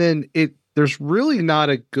so. And then there's really not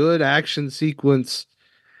a good action sequence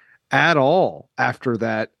at all after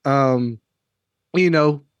that.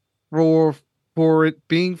 For it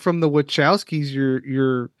being from the Wachowskis,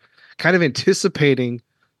 you're kind of anticipating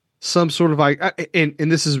some sort of and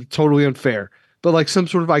this is totally unfair, but like some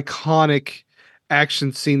sort of iconic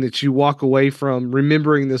action scene that you walk away from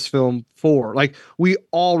remembering this film for. Like we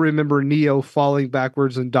all remember Neo falling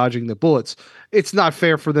backwards and dodging the bullets. It's not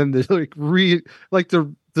fair for them to like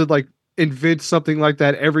invent something like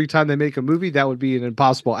that every time they make a movie. That would be an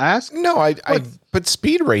impossible ask. No, but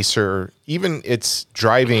Speed Racer, even its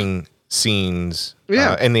driving scenes,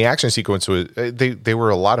 and the action sequence was they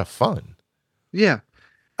were a lot of fun. Yeah.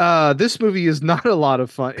 This movie is not a lot of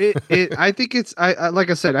fun. I think like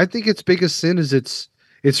I said, I think its biggest sin is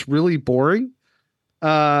it's really boring.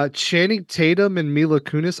 Channing Tatum and Mila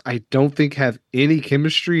Kunis, I don't think have any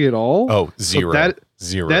chemistry at all. Oh, zero. So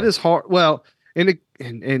zero. That is hard. Well, and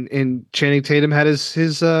Channing Tatum had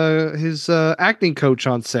his acting coach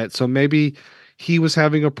on set, so maybe he was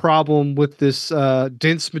having a problem with this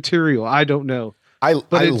dense material. I don't know. I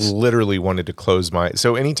literally wanted to close my.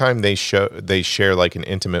 So anytime they share like an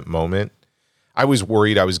intimate moment, I was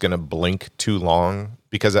worried I was going to blink too long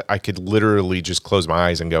because I could literally just close my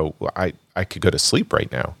eyes and go, well, I could go to sleep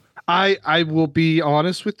right now. I will be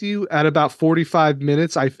honest with you. At about 45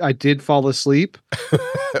 minutes, I did fall asleep,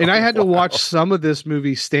 and I had to watch some of this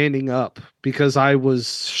movie standing up because I was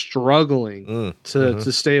struggling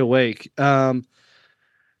to stay awake. Then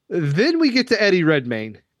we get to Eddie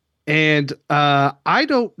Redmayne. And I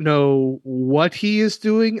don't know what he is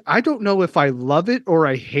doing. I don't know if I love it or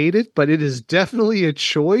I hate it, but it is definitely a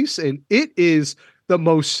choice. And it is the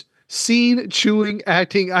most scene-chewing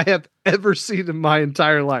acting I have ever seen in my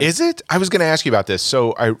entire life. Is it? I was going to ask you about this.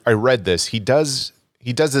 So I read this. He does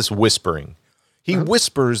this whispering. He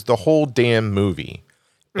whispers the whole damn movie.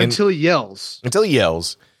 Until he yells.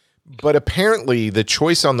 But apparently the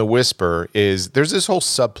choice on the whisper is there's this whole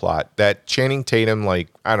subplot that Channing Tatum, like,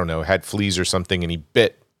 I don't know, had fleas or something and he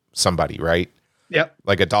bit somebody, right? Yep.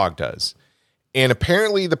 Like a dog does. And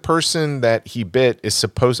apparently the person that he bit is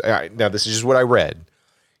supposed, now this is just what I read.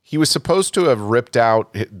 He was supposed to have ripped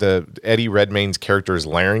out the Eddie Redmayne's character's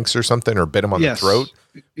larynx or something, or bit him on the throat,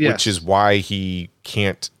 which is why he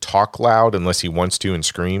can't talk loud unless he wants to and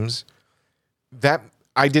screams. That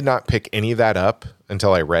I did not pick any of that up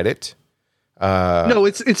until I read it. No,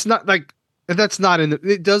 it's not like that's not in the.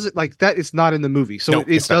 It doesn't like that. It's not in the movie, so No,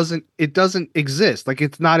 it doesn't exist. Like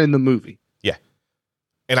it's not in the movie. Yeah,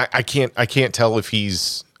 and I can't tell if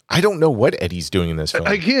he's. I don't know what Eddie's doing in this film.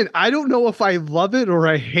 Again, I don't know if I love it or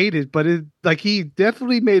I hate it, but he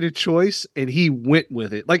definitely made a choice and he went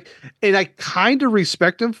with it. Like, and I kind of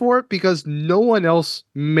respect him for it because no one else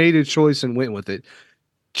made a choice and went with it.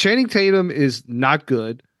 Channing Tatum is not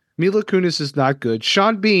good. Mila Kunis is not good.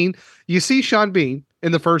 Sean Bean, you see Sean Bean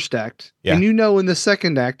in the first act, and you know in the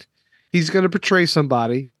second act he's going to portray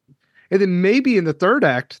somebody, and then maybe in the third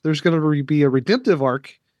act there's going to be a redemptive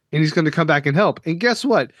arc, and he's going to come back and help. And guess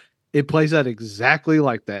what? It plays out exactly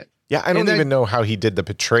like that. Yeah, I don't even know how he did the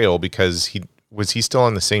portrayal because he still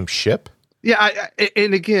on the same ship? Yeah,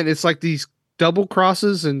 and again, it's like these double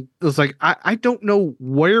crosses, and it's like I don't know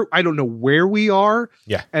where we are.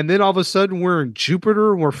 Yeah. And then all of a sudden we're in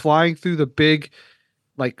Jupiter and we're flying through the big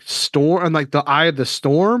like storm and like the eye of the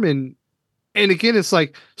storm, and again it's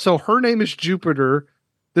like, so her name is Jupiter,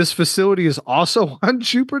 this facility is also on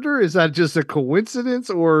Jupiter? Is that just a coincidence,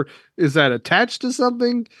 or is that attached to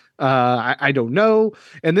something? I don't know.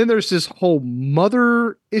 And then there's this whole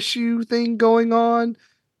mother issue thing going on,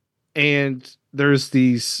 and there's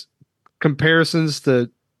these comparisons to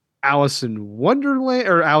Alice in Wonderland,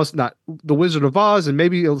 or Alice, not the Wizard of Oz, and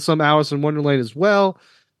maybe some Alice in Wonderland as well.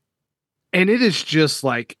 And it is just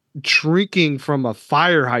like drinking from a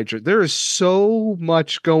fire hydrant. There is so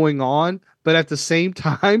much going on, but at the same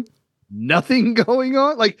time, nothing going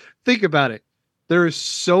on. Like, think about it. There is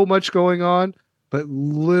so much going on, but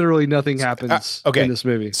literally nothing happens in this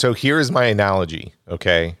movie. So here is my analogy.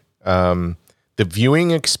 Okay. The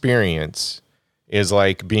viewing experience is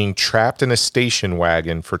like being trapped in a station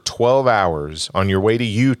wagon for 12 hours on your way to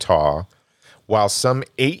Utah while some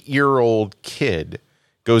 8-year-old kid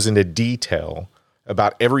goes into detail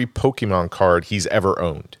about every Pokemon card he's ever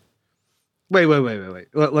owned. Wait.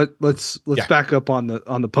 Let's back up on the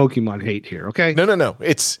Pokemon hate here, okay? No.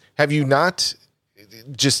 Have you not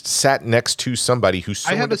just sat next to somebody who's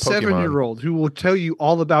so I have a 7-year-old who will tell you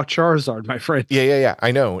all about Charizard, my friend. Yeah.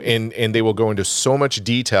 I know. And they will go into so much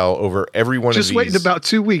detail over every one of these. Just wait in about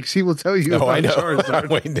 2 weeks. He will tell you about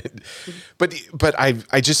Charizard. But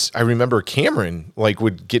I remember Cameron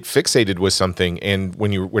would get fixated with something, and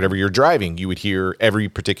whenever you're driving, you would hear every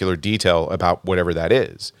particular detail about whatever that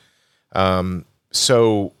is.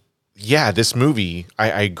 So yeah, this movie,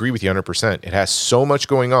 I agree with you 100%. It has so much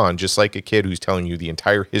going on, just like a kid who's telling you the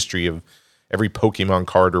entire history of every Pokemon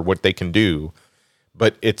card or what they can do.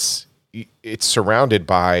 But it's surrounded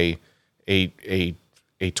by a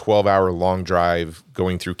 12-hour long drive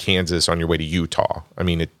going through Kansas on your way to Utah. I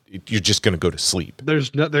mean, you're just going to go to sleep.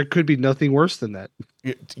 There could be nothing worse than that.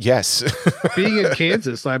 Yes. Being in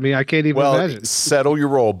Kansas, I mean, I can't even imagine. Settle your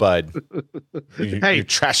roll, bud. You're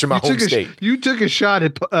trashing my home state. You took a shot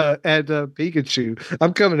at Pikachu.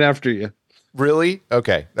 I'm coming after you. Really?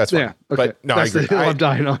 Okay, that's fine. Yeah, okay. But no, that's I agree. The hill I'm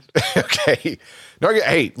dying on. Okay. No,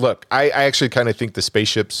 hey, look, I actually kind of think the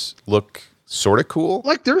spaceships look sort of cool.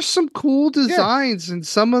 Like, there's some cool designs and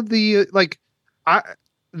some of the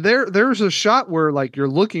there's a shot where like you're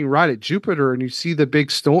looking right at Jupiter and you see the big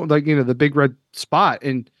storm, like, the big red spot,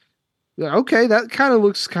 and okay, that kind of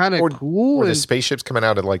looks kind of cool. Or the spaceships coming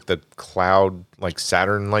out of like the cloud, like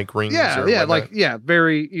Saturn like rings.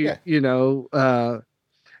 Very.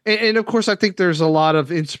 And of course, I think there's a lot of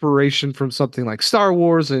inspiration from something like Star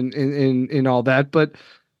Wars and all that, but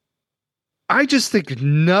I just think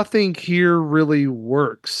nothing here really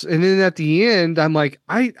works. And then at the end, I'm like,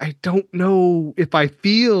 I don't know if I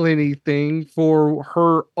feel anything for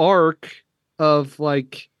her arc of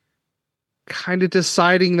like kind of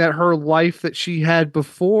deciding that her life that she had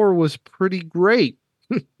before was pretty great.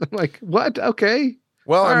 I'm like, what? Okay.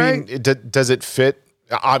 Well, I mean, does it fit?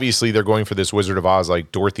 Obviously, they're going for this Wizard of Oz,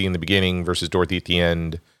 like Dorothy in the beginning versus Dorothy at the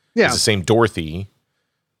end. Yeah. It's the same Dorothy.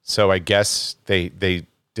 So I guess they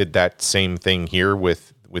did that same thing here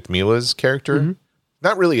with Mila's character. Mm-hmm.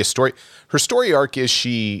 Not really a story. Her story arc is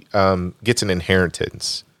she gets an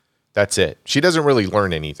inheritance. That's it. She doesn't really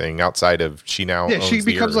learn anything outside of she owns she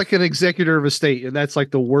becomes like an executor of a state, and that's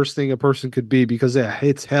like the worst thing a person could be because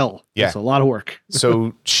it's hell. Yeah. It's a lot of work.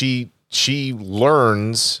 So she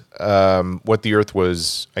learns what the Earth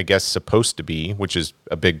was, I guess, supposed to be, which is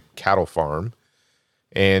a big cattle farm.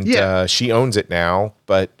 And she owns it now,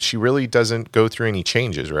 but she really doesn't go through any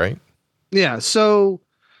changes, right? Yeah. So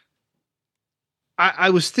I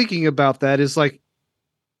was thinking about that. Is like,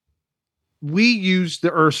 we use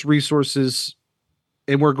the Earth's resources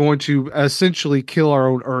and we're going to essentially kill our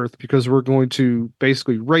own Earth because we're going to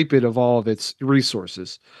basically rape it of all of its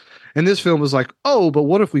resources. And this film was like, oh, but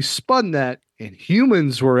what if we spun that and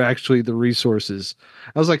humans were actually the resources?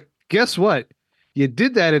 I was like, guess what? You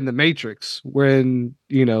did that in The Matrix when,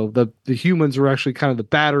 the humans were actually kind of the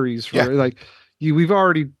batteries for we've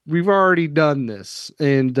already done this.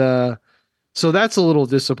 And so that's a little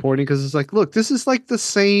disappointing because it's like, look, this is like the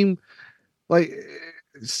same like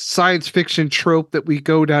science fiction trope that we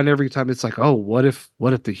go down every time. It's like, oh, what if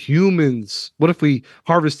we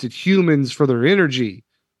harvested humans for their energy?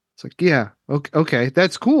 It's like, yeah, okay,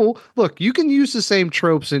 that's cool. Look, you can use the same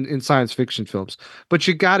tropes in science fiction films, but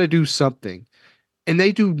you got to do something. And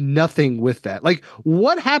they do nothing with that. Like,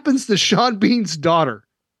 what happens to Sean Bean's daughter?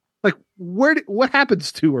 Like, what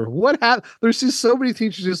happens to her? There's just so many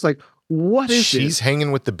things. Just like, what is She's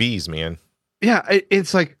hanging with the bees, man. Yeah,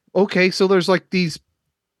 it's like, okay, so there's like these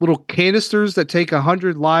little canisters that take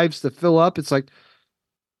 100 lives to fill up. It's like,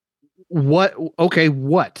 what? Okay,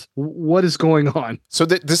 what is going on? So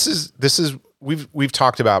this is we've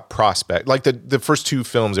talked about Prospect, like the first two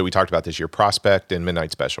films that we talked about this year, Prospect and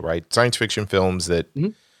Midnight Special, right? Science fiction films that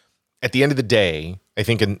at the end of the day, I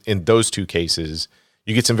think in those two cases,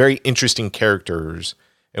 you get some very interesting characters.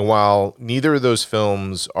 And while neither of those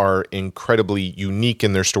films are incredibly unique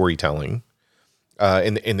in their storytelling,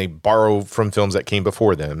 and they borrow from films that came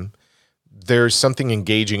before them, there's something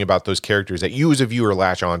engaging about those characters that you as a viewer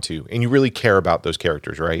latch onto, and you really care about those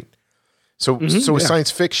characters, right? So with science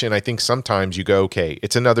fiction, I think sometimes you go, okay,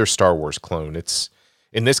 it's another Star Wars clone. It's,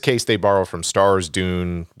 in this case, they borrow from Stars,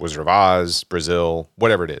 Dune, Wizard of Oz, Brazil,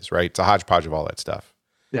 whatever it is, right? It's a hodgepodge of all that stuff.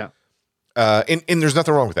 Yeah. And there's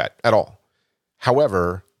nothing wrong with that at all.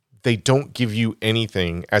 However, they don't give you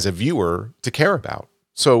anything as a viewer to care about.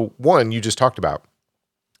 So one, you just talked about,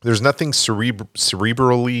 there's nothing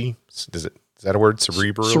cerebrally, is that a word?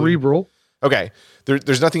 Cerebral. Okay.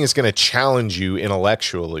 There's nothing that's going to challenge you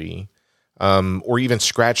intellectually, or even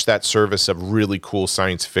scratch that surface of really cool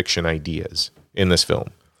science fiction ideas in this film.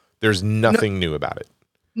 There's nothing new about it.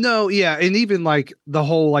 No, yeah, and even like the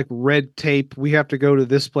whole like red tape, we have to go to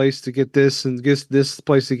this place to get this and this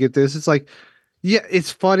place to get this. It's like, yeah,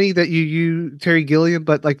 it's funny that you Terry Gilliam,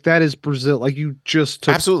 but like that is Brazil. Like you just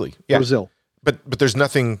took Absolutely, yeah. Brazil. But there's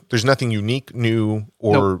nothing unique, new,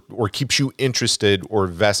 or keeps you interested or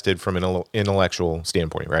vested from an intellectual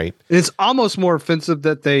standpoint, right? And it's almost more offensive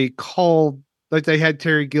that they they had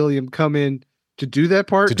Terry Gilliam come in to do that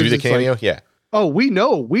part, to do the cameo. Like, yeah. Oh, we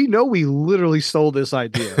know, we literally stole this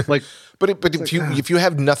idea. Like, but if you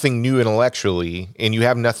have nothing new intellectually and you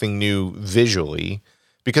have nothing new visually,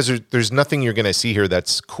 because there's nothing you're going to see here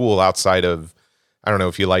that's cool outside of, I don't know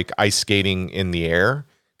if you like ice skating in the air,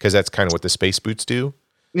 because that's kind of what the space boots do.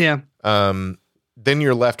 Yeah. Then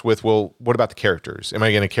you're left with, well, what about the characters? Am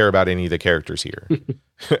I going to care about any of the characters here?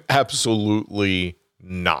 Absolutely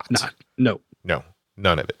not. No,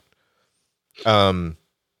 none of it.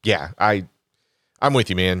 Yeah, I'm with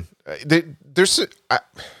you, man. I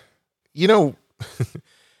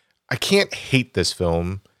can't hate this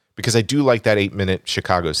film because I do like that 8-minute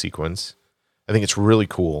Chicago sequence. I think it's really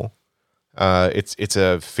cool. It's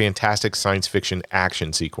a fantastic science fiction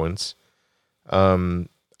action sequence.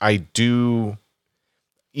 I do,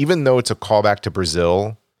 even though it's a callback to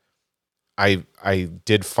Brazil, I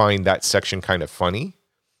did find that section kind of funny.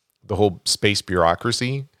 The whole space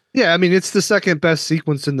bureaucracy. Yeah, I mean, it's the second best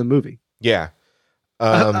sequence in the movie. Yeah.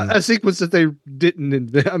 A sequence that they didn't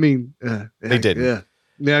invent. I mean, they didn't.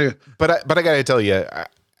 Yeah. But I gotta tell you,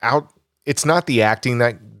 it's not the acting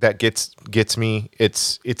that gets me.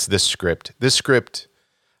 It's the script. This script,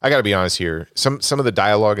 I gotta be honest here. Some of the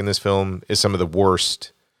dialogue in this film is some of the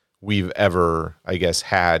worst we've ever, I guess,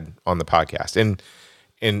 had on the podcast.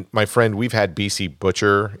 And my friend, we've had BC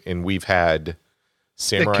Butcher and we've had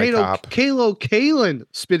Samurai Cop. Kalo Kalin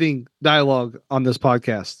spitting dialogue on this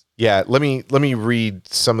podcast. Yeah, let me read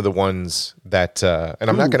some of the ones that, and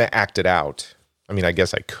I'm not going to act it out. I mean, I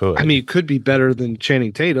guess I could. I mean, it could be better than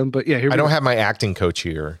Channing Tatum, but yeah. I don't have my acting coach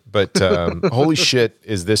here, but holy shit,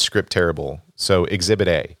 is this script terrible? So, Exhibit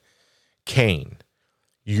A, Kane,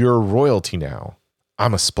 you're royalty now.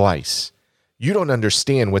 I'm a splice. You don't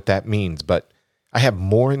understand what that means, but I have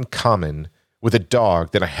more in common with a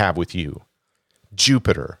dog than I have with you.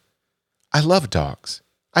 Jupiter, I love dogs.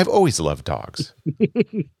 I've always loved dogs.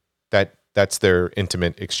 That's their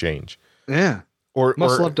intimate exchange. Yeah. Or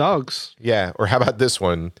love dogs. Yeah. Or how about this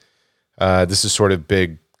one? This is sort of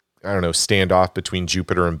big, I don't know, standoff between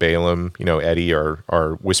Jupiter and Balaam. You know, Eddie,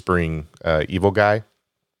 our whispering evil guy.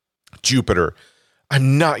 Jupiter,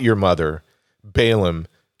 I'm not your mother. Balaam,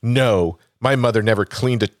 no, my mother never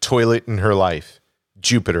cleaned a toilet in her life.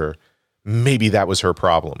 Jupiter, maybe that was her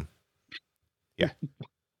problem. Yeah.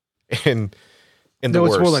 And no,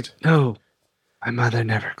 it's more like, no, my mother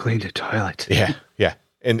never cleaned a toilet. Yeah.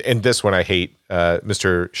 And this one I hate.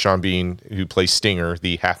 Mr. Sean Bean, who plays Stinger,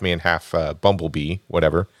 the half man, half Bumblebee,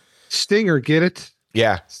 whatever. Stinger, get it?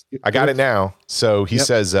 Yeah, I got it now. So he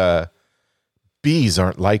says, bees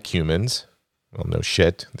aren't like humans. Well, no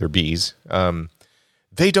shit. They're bees.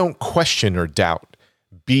 They don't question or doubt.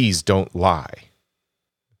 Bees don't lie.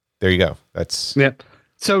 There you go. That's... Yep.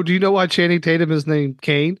 So do you know why Channing Tatum is named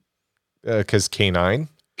Kane? Because K9.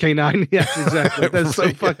 K9, yes, exactly. That's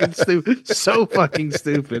so fucking stupid. So fucking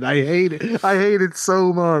stupid. I hate it. I hate it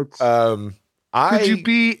so much. Could you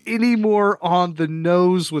be any more on the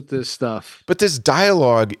nose with this stuff? But this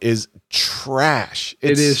dialogue is trash.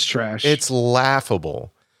 It is trash. It's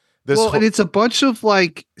laughable. And it's a bunch of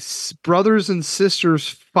like brothers and sisters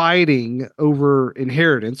fighting over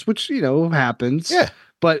inheritance, which, you know, happens. Yeah.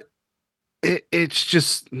 But it's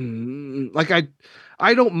just like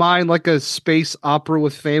I don't mind like a space opera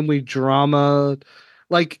with family drama.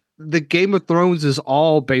 Like the Game of Thrones is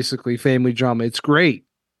all basically family drama. It's great.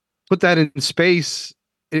 Put that in space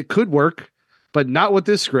It could work, but not with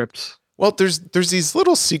this script. Well, there's these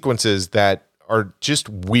little sequences that are just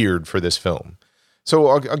weird for this film. So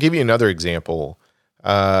I'll give you another example.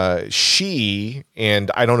 She,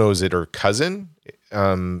 and I don't know, is it her cousin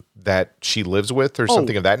that she lives with or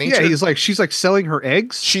something of that nature? Yeah, she's like selling her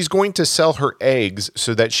eggs. She's going to sell her eggs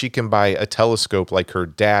so that she can buy a telescope like her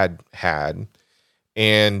dad had.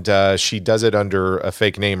 And she does it under a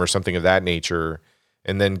fake name or something of that nature,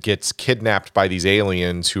 and then gets kidnapped by these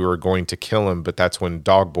aliens who are going to kill him. But that's when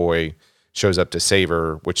Dog Boy shows up to save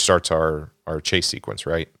her, which starts our chase sequence,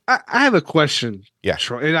 right? I have a question. Yeah.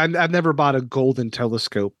 Troy, and I've never bought a golden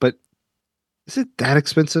telescope, but is it that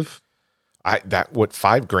expensive?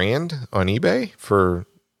 $5,000 on eBay for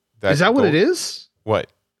that? Is that what gold? it is?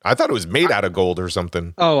 What? I thought it was made out of gold or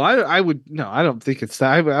something. Oh, I don't think it's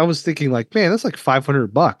that. I was thinking like, man, that's like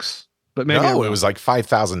 $500, but maybe No, it was like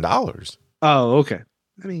 $5,000. Oh, okay.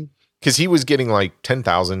 I mean, because he was getting like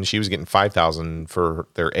 10,000, she was getting 5,000 for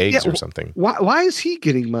their eggs or something. Why is he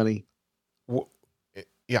getting money?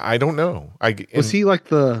 Yeah, I don't know. Was he like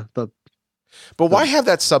the? But why have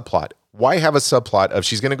that subplot? Why have a subplot of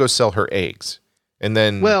she's going to go sell her eggs, and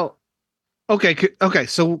then? Well, okay.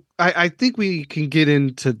 So I think we can get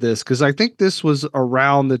into this because I think this was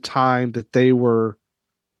around the time that the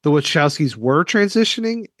Wachowskis were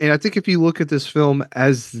transitioning, and I think if you look at this film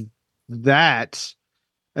as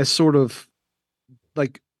sort of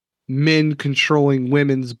like men controlling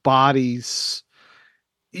women's bodies,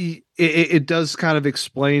 it does kind of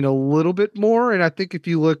explain a little bit more. And I think if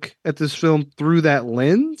you look at this film through that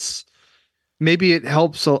lens, maybe it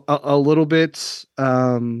helps a little bit.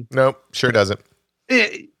 Nope, sure doesn't.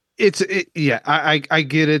 I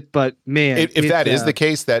get it, but man, if that is the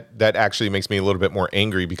case, that actually makes me a little bit more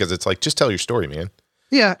angry because it's like, just tell your story, man.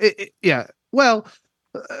 Yeah. Well,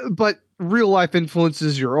 but real life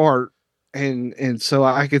influences your art. And so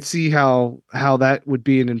I could see how that would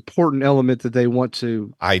be an important element that they want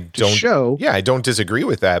to show. Yeah, I don't disagree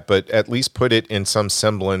with that, but at least put it in some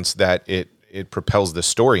semblance that it propels the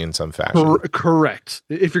story in some fashion. Correct.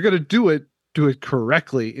 If you're going to do it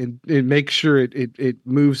correctly and make sure it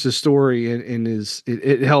moves the story and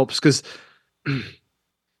it helps. Because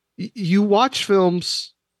you watch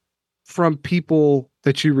films from people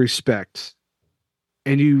that you respect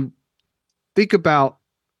and you think about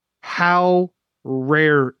how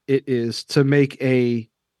rare it is to make a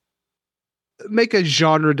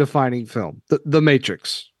genre defining film. The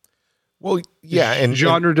Matrix. Well, yeah, and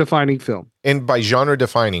genre defining film. And by genre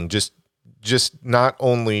defining, just not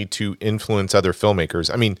only to influence other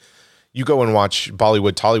filmmakers. I mean, you go and watch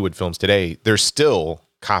Bollywood, Tollywood films today, they're still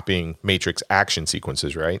copying Matrix action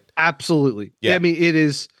sequences, right? Absolutely. Yeah. I mean, it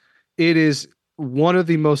is one of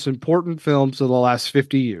the most important films of the last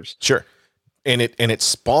 50 years. Sure. And it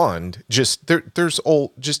spawned there's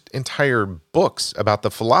entire books about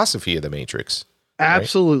the philosophy of the Matrix.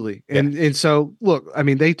 Absolutely. Right? And so look, I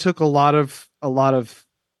mean, they took a lot of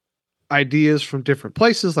ideas from different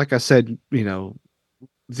places. Like I said,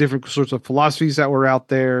 different sorts of philosophies that were out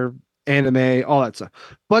there, anime, all that stuff,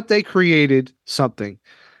 but they created something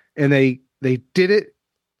and they did it.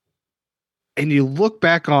 And you look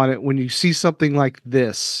back on it when you see something like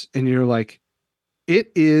this and you're like,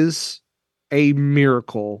 it is a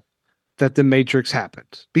miracle that the Matrix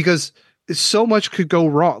happened, because so much could go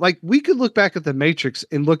wrong. Like, we could look back at the Matrix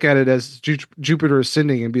and look at it as Jupiter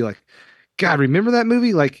Ascending and be like, God, remember that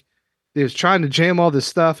movie? Like, they was trying to jam all this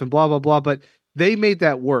stuff and blah, blah, blah, but they made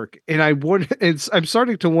that work. And I'm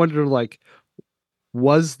starting to wonder, like,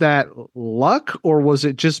 was that luck or was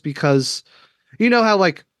it just because, you know how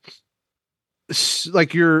like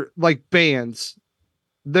your like bands,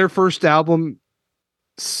 their first album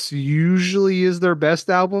usually is their best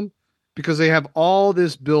album because they have all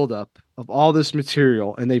this buildup of all this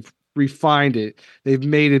material and they've refined it. They've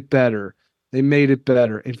made it better.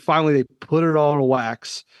 And finally they put it all to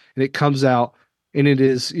wax and it comes out and it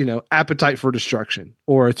is, Appetite for Destruction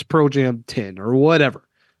or it's Pearl Jam 10 or whatever.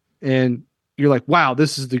 And you're like, wow,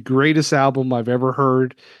 this is the greatest album I've ever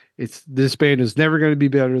heard. This band is never going to be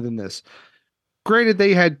better than this. Granted,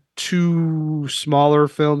 they had 2 smaller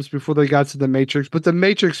films before they got to The Matrix, but The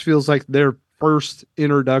Matrix feels like their first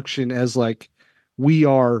introduction as like, we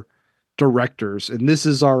are directors and this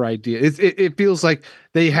is our idea. It feels like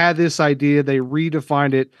they had this idea, they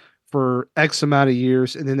redefined it for X amount of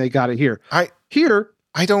years, and then they got it here. I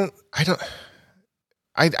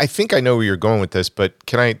think I know where you're going with this, but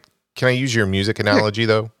can I use your music analogy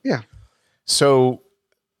though? Yeah. So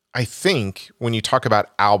I think when you talk about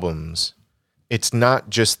albums, it's not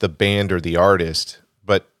just the band or the artist,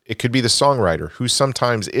 but it could be the songwriter who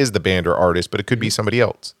sometimes is the band or artist, but it could be somebody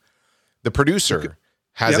else. The producer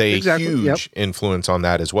has Yep, a exactly. huge influence on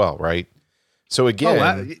that as well, right? So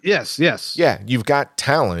again, yes. yeah, you've got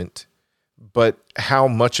talent, but how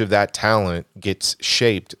much of that talent gets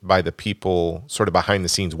shaped by the people sort of behind the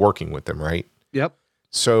scenes working with them, right? Yep.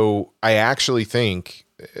 So I actually think,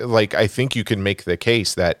 I think you can make the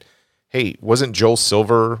case that, hey, wasn't Joel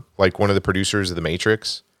Silver like one of the producers of The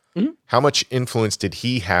Matrix? Mhm. How much influence did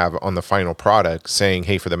he have on the final product saying,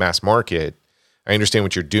 hey, for the mass market, I understand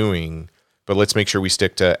what you're doing, but let's make sure we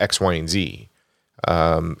stick to X, Y, and Z.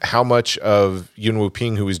 How much of Yuen Wu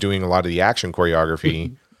Ping, who was doing a lot of the action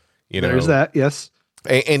choreography, There's that. Yes.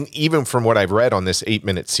 and even from what I've read on this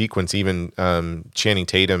 8-minute sequence, even Channing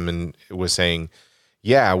Tatum was saying,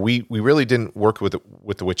 yeah, we really didn't work with the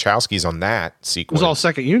Wachowskis on that sequence. It was all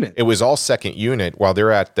second unit. It was all second unit while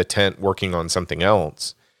they're at the tent working on something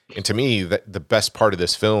else. And to me, the best part of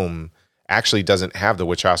this film actually doesn't have the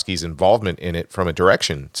Wachowskis' involvement in it from a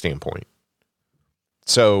direction standpoint.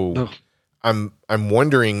 So I'm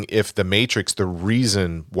wondering if The Matrix, the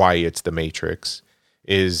reason why it's The Matrix,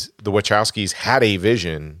 is the Wachowskis had a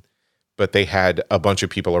vision, but they had a bunch of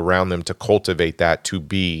people around them to cultivate that to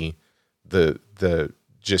be the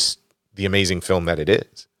amazing film that it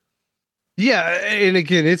is. Yeah, and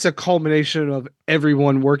again, it's a culmination of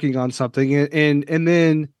everyone working on something, and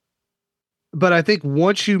then, but I think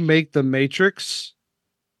once you make The Matrix,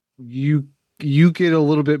 you get a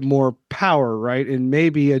little bit more power, right? And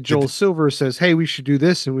maybe a Joel Silver says, "Hey, we should do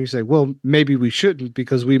this," and we say, "Well, maybe we shouldn't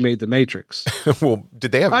because we made The Matrix." Well,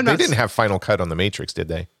 did they have? They didn't have Final Cut on The Matrix, did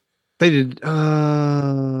they? They did.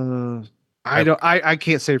 I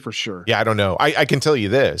can't say for sure. Yeah, I don't know. I can tell you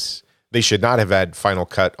this: they should not have had Final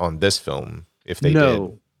Cut on this film if they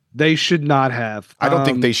did. They should not have. I don't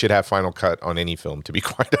think they should have Final Cut on any film, to be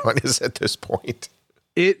quite honest, at this point.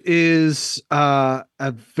 It is a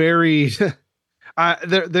very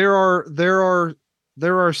there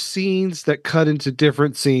are scenes that cut into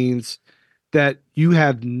different scenes that you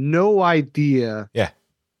have no idea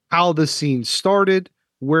how the scene started,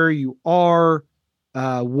 where you are,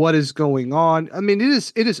 what is going on. I mean,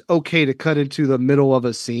 it is okay to cut into the middle of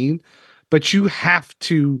a scene, but you have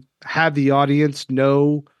to have the audience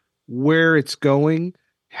know where it's going,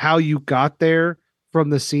 how you got there from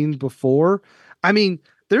the scene before. I mean,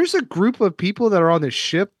 there's a group of people that are on the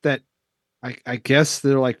ship that I guess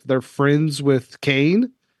they're friends with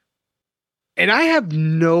Kane, and I have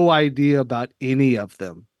no idea about any of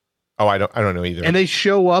them. Oh, I don't know either. And they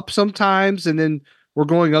show up sometimes, and then we're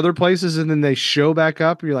going other places, and then they show back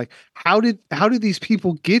up. And you're like, how did these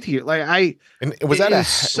people get here? And was that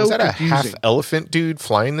a half elephant dude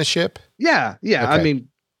flying the ship? Yeah. Okay. I mean,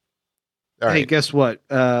 hey, guess what?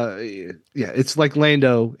 It's like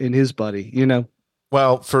Lando and his buddy,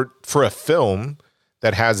 Well, for a film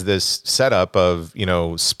that has this setup of,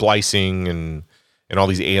 splicing and all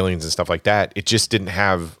these aliens and stuff like that, it just didn't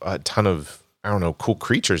have a ton of, I don't know, cool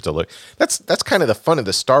creatures to look. That's kind of the fun of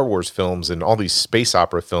the Star Wars films and all these space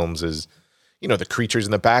opera films is, the creatures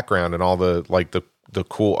in the background and all the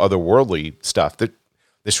cool otherworldly stuff. That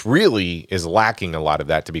this really is lacking a lot of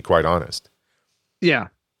that, to be quite honest. Yeah.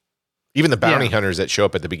 Even the bounty hunters that show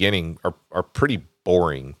up at the beginning are pretty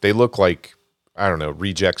boring. They look like, I don't know,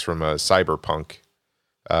 rejects from a cyberpunk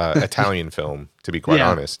Italian film, to be quite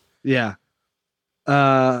honest. Yeah.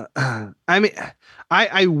 I mean,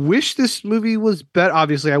 I wish this movie was better.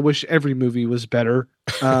 Obviously, I wish every movie was better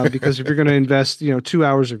because if you're going to invest, 2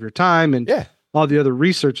 hours of your time and all the other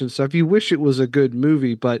research and stuff, you wish it was a good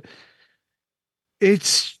movie, but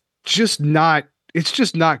it's just not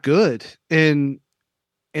good. And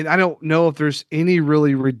I don't know if there's any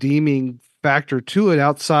really redeeming factor to it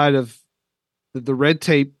outside of the red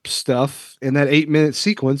tape stuff and that 8-minute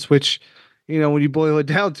sequence, which, when you boil it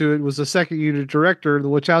down to it, was a second unit director. The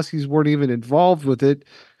Wachowskis weren't even involved with it.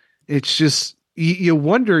 It's just, you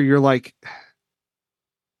wonder, you're like,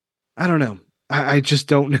 I don't know. I just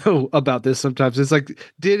don't know about this sometimes. It's like,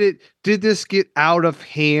 did this get out of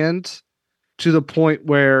hand to the point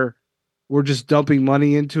where we're just dumping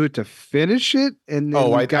money into it to finish it? And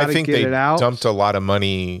then I think they dumped a lot of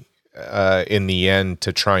money in the end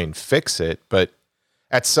to try and fix it. But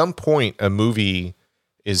at some point, a movie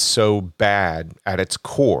is so bad at its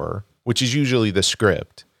core, which is usually the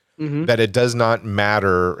script, that it does not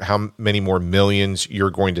matter how many more millions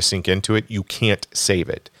you're going to sink into it. You can't save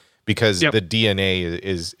it because the DNA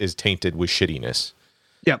is tainted with shittiness.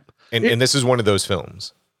 Yep. And this is one of those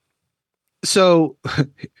films. So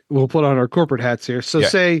we'll put on our corporate hats here. So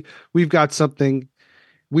say we've got something,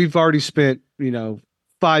 we've already spent,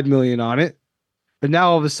 $5 million on it, but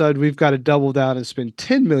now all of a sudden we've got to double down and spend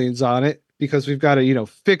 $10 million on it because we've got to,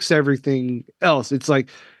 fix everything else. It's like,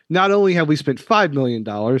 not only have we spent $5 million,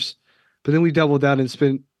 but then we double down and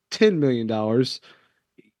spent $10 million.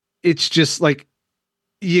 It's just like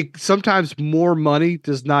sometimes more money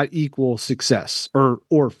does not equal success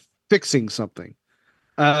or fixing something.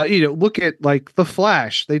 Look at like The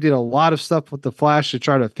Flash. They did a lot of stuff with The Flash to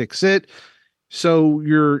try to fix it. So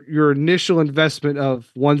your initial investment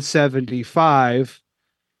of 175,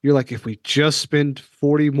 you're like, if we just spend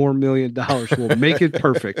 $40 more million, we'll make it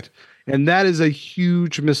perfect. And that is a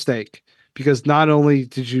huge mistake, because not only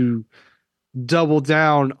did you double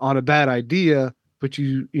down on a bad idea, but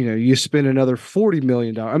you spend another $40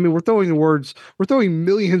 million. I mean, we're throwing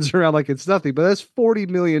millions around like it's nothing, but that's $40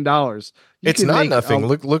 million. It's not nothing.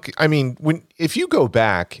 Look. I mean, if you go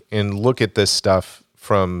back and look at this stuff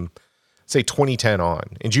from, say, 2010 on,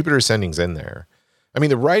 and Jupiter Ascending's in there. I mean,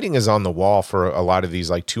 the writing is on the wall for a lot of these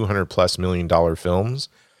like $200+ million films.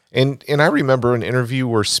 And I remember an interview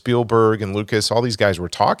where Spielberg and Lucas, all these guys were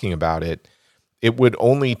talking about it. It would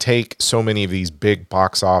only take so many of these big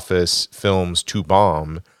box office films to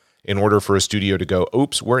bomb in order for a studio to go,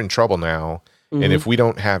 oops, we're in trouble now. Mm-hmm. And if we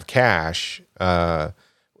don't have cash, I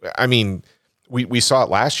mean, we saw it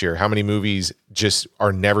last year, how many movies just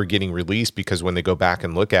are never getting released because when they go back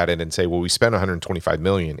and look at it and say, well, we spent $125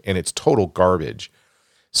 million and it's total garbage.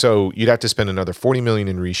 So you'd have to spend another $40 million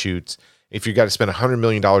in reshoots. If you got to spend $100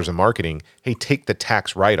 million in marketing, hey, take the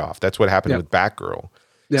tax write-off. That's what happened with Batgirl.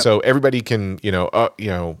 Yep. So everybody can,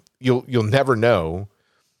 you'll never know.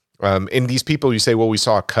 And these people, you say, well, we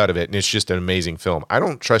saw a cut of it and it's just an amazing film. I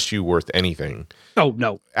don't trust you worth anything. Oh,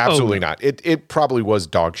 no. Absolutely not. It probably was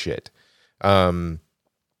dog shit.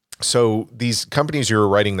 So these companies you're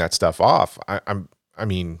writing that stuff off, I'm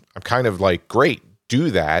kind of like, great,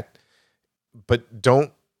 do that, but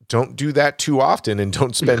don't do that too often, and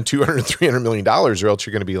don't spend $200-300 million, or else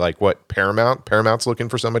you're going to be like, what, Paramount's looking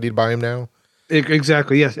for somebody to buy him now.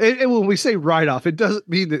 Exactly. Yes. And when we say write off, it doesn't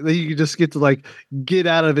mean that you just get to like get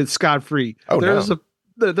out of it scot free. Oh,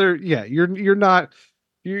 you're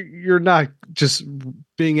not just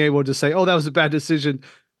being able to say, oh, that was a bad decision.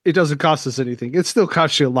 It doesn't cost us anything. It still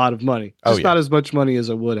costs you a lot of money. Just not as much money as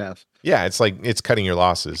it would have. Yeah. It's like, it's cutting your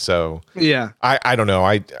losses. So yeah, I don't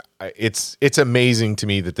know. It's amazing to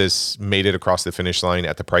me that this made it across the finish line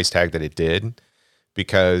at the price tag that it did.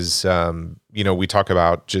 Because, we talk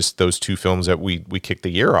about just those two films that we kicked the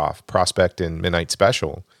year off, Prospect and Midnight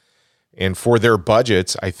Special. And for their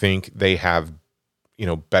budgets, I think they have,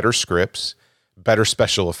 better scripts, better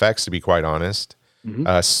special effects, to be quite honest.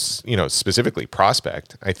 Mm-hmm. Specifically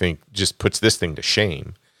Prospect, I think just puts this thing to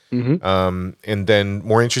shame. Mm-hmm. And then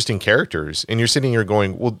more interesting characters. And you're sitting here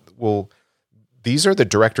going, well, these are the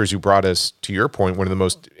directors who brought us, to your point, one of the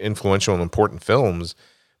most influential and important films.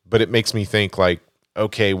 But it makes me think like,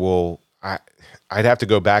 okay, well, I'd have to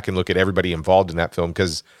go back and look at everybody involved in that film,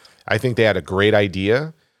 because I think they had a great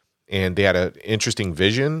idea and they had an interesting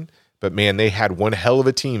vision, but man, they had one hell of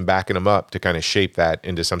a team backing them up to kind of shape that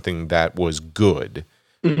into something that was good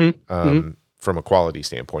from a quality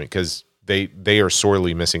standpoint, because they are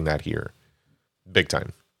sorely missing that here, big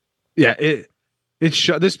time. Yeah,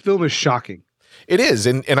 this film is shocking. It is,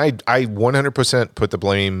 and I 100% put the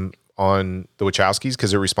blame on the Wachowskis,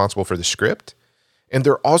 because they're responsible for the script. And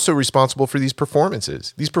they're also responsible for these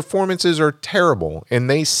performances. These performances are terrible. And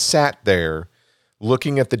they sat there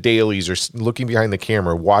looking at the dailies or looking behind the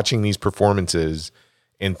camera, watching these performances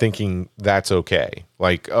and thinking that's okay.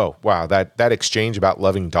 Like, oh, wow, that exchange about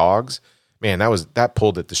loving dogs, man, that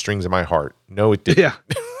pulled at the strings of my heart. No, it didn't.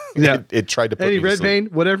 Yeah. It tried to put Eddie me to sleep. Redmayne,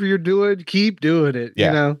 whatever you're doing, keep doing it.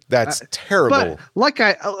 Yeah, that's terrible.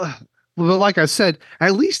 But like I said,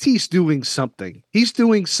 at least he's doing something. He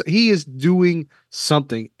is doing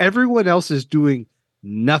something. Everyone else is doing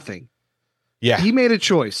nothing. Yeah. He made a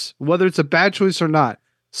choice, whether it's a bad choice or not.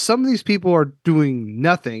 Some of these people are doing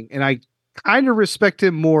nothing, and I kind of respect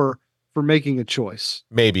him more for making a choice.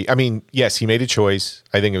 Maybe. I mean, yes, he made a choice.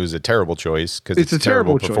 I think it was a terrible choice, because it's a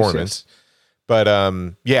terrible performance. Choice,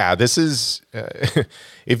 yes. But this is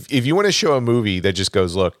if you want to show a movie that just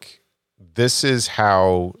goes, look, this is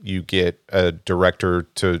how you get a director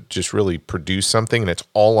to just really produce something and it's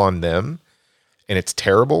all on them and it's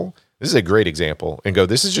terrible. This is a great example, and go,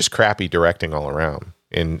 this is just crappy directing all around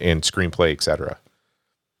and screenplay, etc.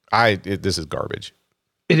 This is garbage.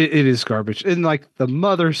 It is garbage. And like the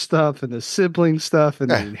mother stuff and the sibling stuff and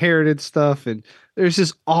the inherited stuff. And there's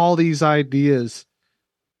just all these ideas.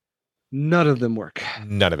 None of them work.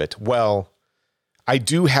 None of it. Well, I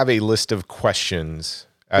do have a list of questions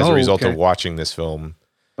as a result of watching this film.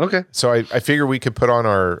 Okay. So I figure we could put on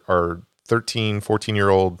our 13,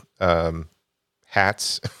 14-year-old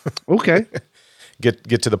hats. Okay.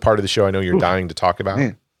 Get to the part of the show I know you're dying to talk about.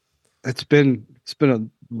 Man. It's been a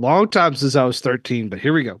long time since I was 13, but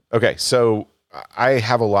here we go. Okay, so I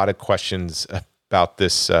have a lot of questions about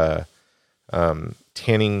this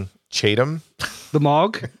Channing Tatum, The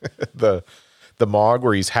Mog. the Mog,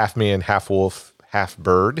 where he's half man, half wolf, half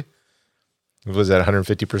bird. Was that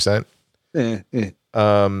 150%?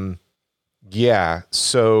 Yeah.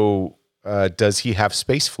 So does he have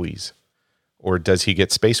space fleas, or does he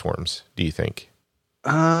get space worms? Do you think?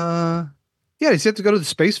 Yeah. Does he have to go to the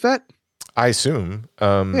space vet? I assume.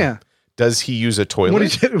 Yeah. Does he use a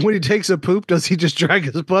toilet? When he takes a poop, does he just drag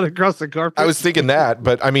his butt across the carpet? I was thinking that,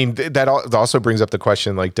 but I mean, that also brings up the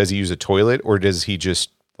question, like, does he use a toilet, or does he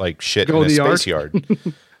just like shit Go in a in the space yard?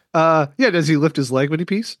 yard? Yeah. Does he lift his leg when he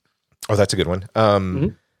pees? Oh, that's a good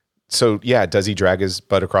one. So yeah, does he drag his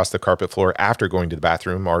butt across the carpet floor after going to the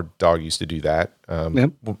bathroom? Our dog used to do that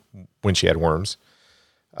when she had worms.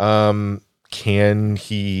 Can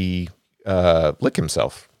he lick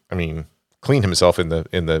himself? I mean, clean himself in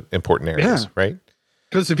the important areas, right?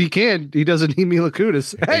 Because if he can, he doesn't need Mila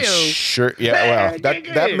Kunis. Hey, sure. Yeah. Well,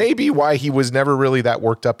 that may be why he was never really that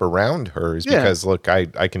worked up around her, is because look, I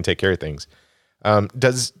can take care of things.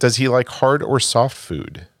 Does he like hard or soft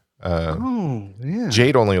food?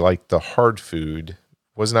 Jade only liked the hard food.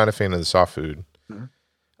 Was not a fan of the soft food.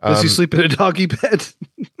 Does he sleep in a doggy bed?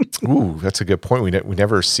 Ooh, that's a good point. We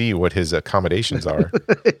never see what his accommodations are.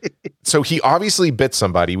 So he obviously bit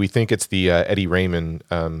somebody. We think it's the Eddie Raymond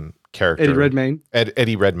character. Eddie Redmayne.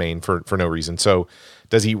 Eddie Redmayne for no reason. So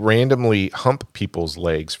does he randomly hump people's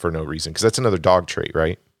legs for no reason? Because that's another dog trait,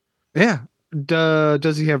 right? Yeah.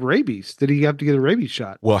 Does he have rabies? Did he have to get a rabies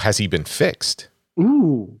shot? Well, has he been fixed?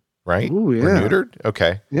 Ooh. Right? Ooh, yeah. Or neutered?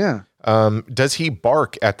 Okay. Yeah. Does he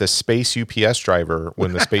bark at the space UPS driver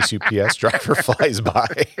when the space UPS driver flies by?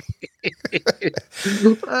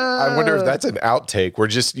 I wonder if that's an outtake where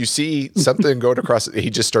just you see something going across,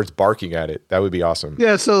 he just starts barking at it. That would be awesome.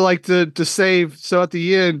 Yeah, so like to save, so at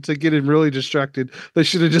the end, to get him really distracted, they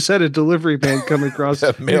should have just had a delivery man come across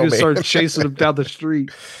and just start chasing him down the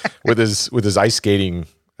street with his ice skating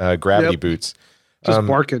gravity boots. Just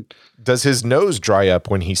barking. Does his nose dry up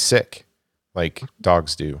when he's sick, like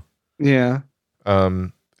dogs do? Yeah.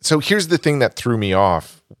 So here's the thing that threw me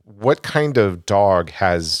off. What kind of dog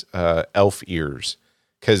has elf ears?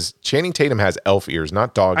 Because Channing Tatum has elf ears,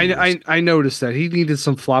 not dog ears. I noticed that. He needed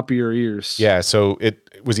some floppier ears. Yeah, so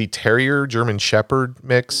was he terrier, German shepherd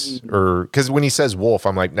mix? Or because when he says wolf,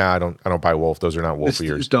 I'm like, nah, I don't buy wolf. Those are not wolf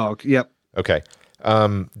ears. It's dog. Yep. Okay.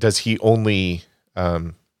 Does he only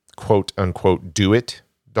quote unquote do it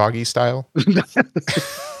doggy style?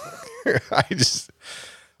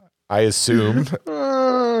 I assume.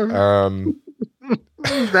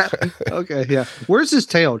 Okay, yeah. Where's his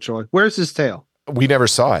tail, Troy? Where's his tail? We never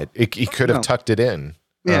saw it. He could have tucked it in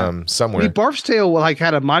somewhere. Barf's tail like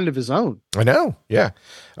had a mind of his own. I know. Yeah.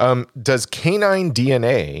 Does canine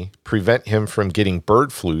DNA prevent him from getting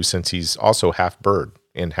bird flu since he's also half bird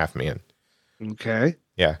and half man? Okay.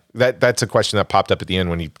 Yeah. That's a question that popped up at the end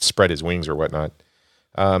when he spread his wings or whatnot.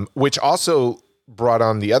 Which also brought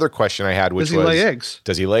on the other question I had, which does he lay eggs?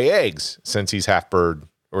 Does he lay eggs since he's half bird?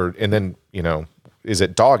 And then, is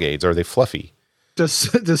it dog AIDS? Are they fluffy?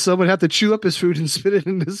 Does someone have to chew up his food and spit it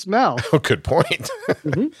in his mouth? Oh, good point.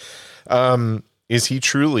 Mm-hmm. Is he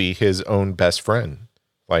truly his own best friend?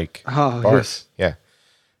 Like, Barf? Yes. Yeah.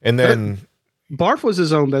 And then Barf was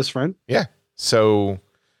his own best friend. Yeah. So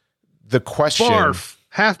the question, Barf,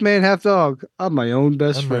 half man, half dog. I'm my own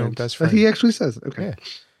best friend. He actually says it. Okay. Yeah.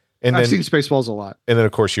 And I've seen Spaceballs a lot. And then,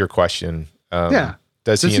 of course, your question.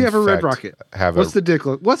 Does he have a red rocket? What's the dick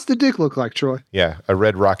look like, Troy? Yeah, a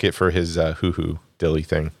red rocket for his hoo-hoo dilly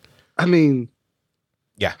thing. I mean,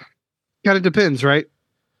 yeah, kind of depends, right?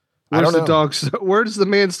 I don't know. Where does the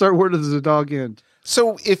man start? Where does the dog end?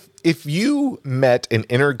 So if you met an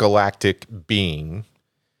intergalactic being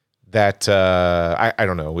that I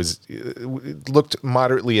don't know looked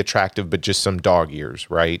moderately attractive, but just some dog ears,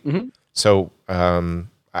 right? Mm-hmm. So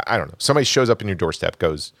I don't know. Somebody shows up in your doorstep,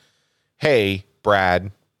 goes, "Hey,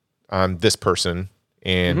 Brad, I'm this person,"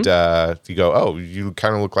 and you go, "Oh, you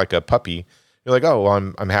kind of look like a puppy." You're like, "Oh,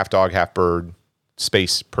 well, I'm half dog, half bird,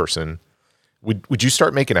 space person." Would you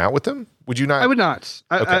start making out with them? Would you not? I would not.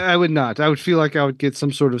 I would not. I would feel like I would get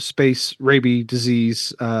some sort of space rabies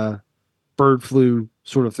disease, bird flu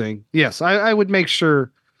sort of thing. Yes, I would make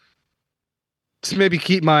sure to maybe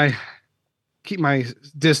keep my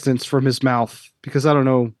distance from his mouth, because I don't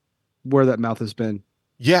know where that mouth has been.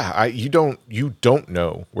 Yeah, you don't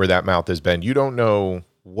know where that mouth has been. You don't know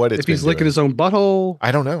what it's if he's licking his own butthole.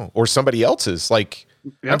 I don't know, or somebody else's. Like,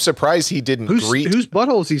 I'm surprised he didn't greet. Whose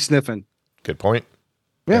butthole is he sniffing? Good point.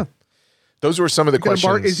 Yeah. Those were some of the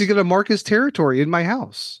questions. Is he going to mark his territory in my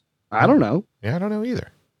house? I don't know. Yeah, I don't know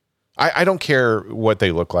either. I don't care what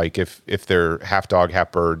they look like. If they're half dog,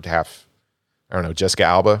 half bird, half, I don't know, Jessica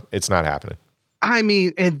Alba, it's not happening. I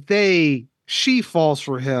mean, and she falls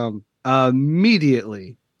for him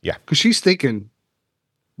immediately. Yeah. Because she's thinking,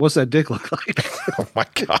 what's that dick look like? Oh my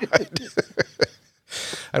God.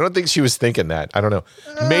 I don't think she was thinking that. I don't know.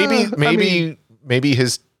 Maybe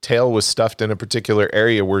his tail was stuffed in a particular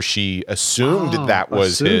area where she assumed that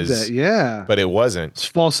was his. Yeah. But it wasn't. It's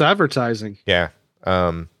false advertising. Yeah.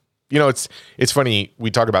 You know, it's funny. We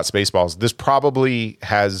talk about Spaceballs. This probably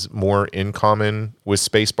has more in common with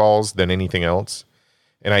Spaceballs than anything else.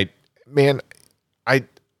 And I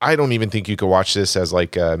don't even think you could watch this as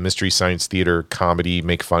like a Mystery Science Theater comedy,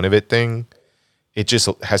 make fun of it thing. It just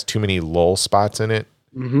has too many lull spots in it.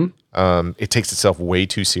 Mm-hmm. It takes itself way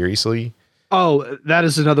too seriously. Oh, that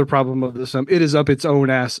is another problem of this. It is up its own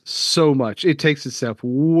ass so much. It takes itself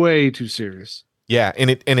way too serious. Yeah, and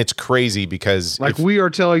it's crazy because like we are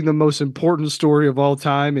telling the most important story of all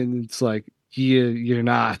time, and it's like you're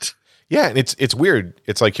not. Yeah, and it's weird.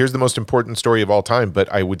 It's like here's the most important story of all time,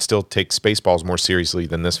 but I would still take Spaceballs more seriously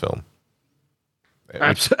than this film.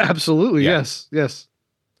 Absolutely, yeah. yes.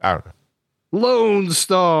 I don't know. Lone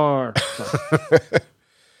Star.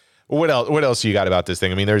 What else you got about this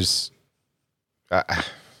thing? I mean, there's. I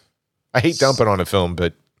hate dumping on a film,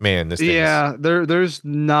 but man, this thing. Yeah, there's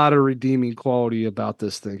not a redeeming quality about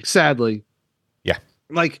this thing. Sadly. Yeah.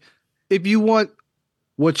 Like, if you want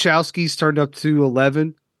Wachowski's turned up to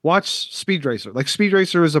 11, watch Speed Racer. Like, Speed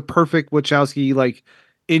Racer is a perfect Wachowski, like,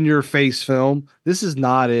 in your face film. This is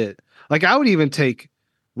not it. Like, I would even take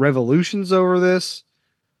Revolutions over this.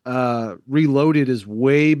 Reloaded is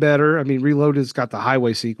way better. I mean, Reloaded's got the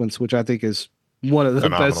highway sequence, which I think is one of the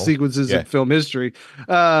best sequences in film history.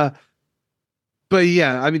 But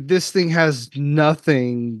yeah, I mean, this thing has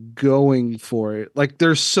nothing going for it. Like,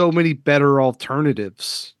 there's so many better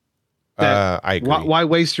alternatives. I agree. Why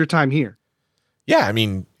waste your time here? Yeah, I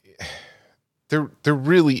mean, there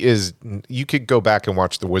really is. You could go back and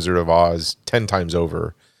watch The Wizard of Oz 10 times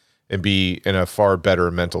over and be in a far better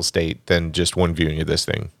mental state than just one viewing of this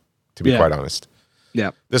thing, to be quite honest.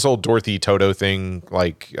 Yeah. This whole Dorothy Toto thing,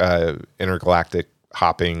 like intergalactic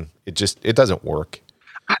hopping, it doesn't work.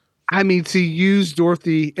 I mean, to use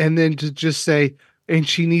Dorothy and then to just say, and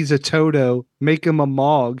she needs a Toto, make him a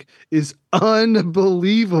Mog, is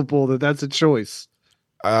unbelievable that's a choice.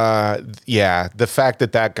 Yeah. The fact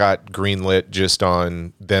that got greenlit just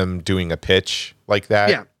on them doing a pitch like that.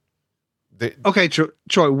 Yeah. Okay,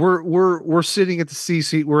 Troy, we're sitting at the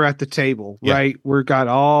C-seat. We're at the table, right? We've got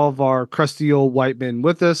all of our crusty old white men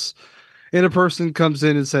with us. And a person comes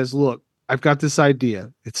in and says, look, I've got this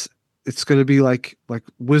idea. It's going to be like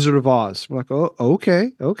Wizard of Oz. We're like, oh,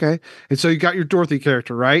 okay. And so you got your Dorothy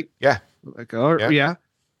character, right? Yeah. Like, oh, yeah.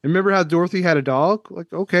 And remember how Dorothy had a dog?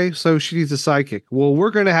 Like, okay, so she needs a sidekick. Well, we're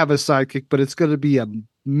going to have a sidekick, but it's going to be a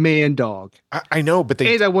man dog. I know, but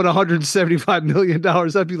I won $175 million.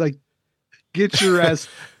 I'd be like, get your ass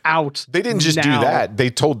out. They didn't just do that. They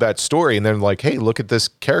told that story and then like, hey, look at this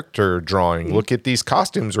character drawing. Mm-hmm. Look at these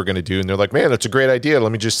costumes we're going to do. And they're like, man, that's a great idea.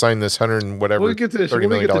 Let me just sign this $100 and whatever. We'll get $30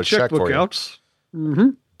 million check for you. Mm-hmm.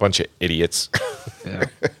 Bunch of idiots. Yeah.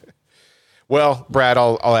 Well, Brad,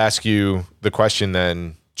 I'll ask you the question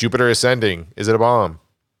then. Jupiter Ascending, is it a bomb?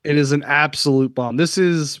 It is an absolute bomb. This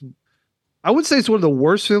is, I would say it's one of the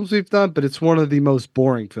worst films we've done, but it's one of the most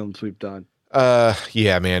boring films we've done.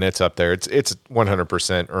 Yeah, man, it's up there. It's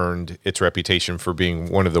 100% earned its reputation for being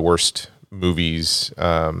one of the worst movies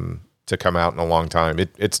to come out in a long time.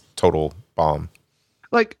 It's total bomb.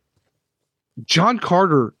 Like, John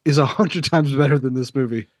Carter is 100 times better than this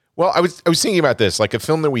movie. Well, I was thinking about this, like a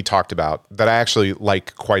film that we talked about that I actually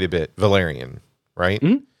like quite a bit, Valerian, right?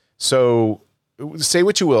 Mm-hmm. So say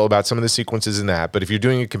what you will about some of the sequences in that, but if you're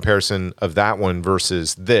doing a comparison of that one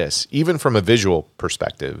versus this, even from a visual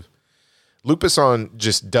perspective, Luc Besson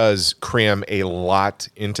just does cram a lot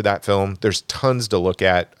into that film. There's tons to look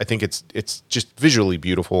at. I think it's just visually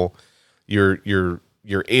beautiful. Your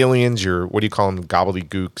aliens, what do you call them?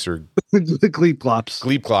 Gobbledygooks or the Gleepclops.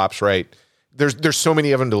 Gleepclops, right? There's so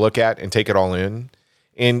many of them to look at and take it all in.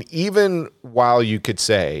 And even while you could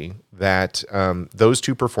say that those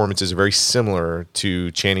two performances are very similar to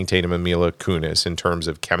Channing Tatum and Mila Kunis in terms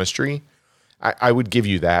of chemistry, I would give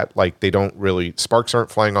you that. Like, they don't really, sparks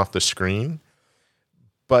aren't flying off the screen,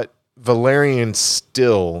 but Valerian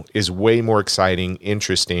still is way more exciting,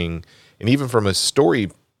 interesting, and even from a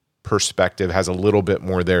story perspective has a little bit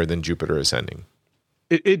more there than Jupiter Ascending.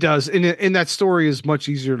 It does. And that story is much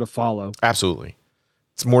easier to follow. Absolutely.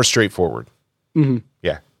 It's more straightforward. Mm-hmm.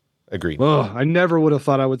 Yeah. agreed. Oh, I never would have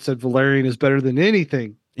thought I would said Valerian is better than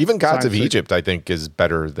anything. Even Gods of Science Egypt, I think, is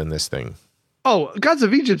better than this thing. Oh, Gods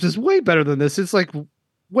of Egypt is way better than this. It's like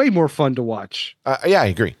way more fun to watch. Yeah, I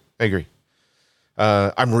agree.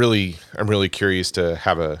 I'm really curious to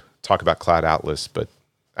have a talk about Cloud Atlas, but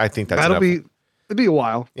I think it'll be a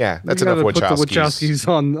while. Yeah, that's We enough gotta Wachowskis. put the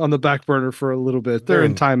Wachowskis on the back burner for a little bit. They're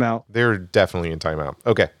in timeout. They're definitely in timeout.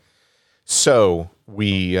 Okay. So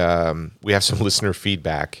we have some listener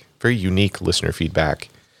feedback, very unique listener feedback.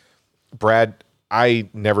 Brad, I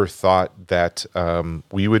never thought that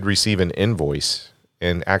we would receive an invoice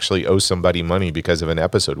and actually owe somebody money because of an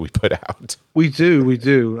episode we put out. We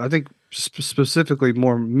do. I think specifically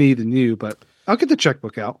more me than you, but I'll get the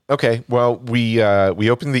checkbook out. Okay. Well, we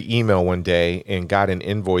opened the email one day and got an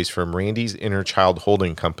invoice from Randy's Inner Child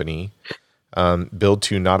Holding Company, billed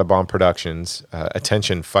to Not a Bomb Productions.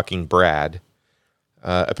 Attention, fucking Brad.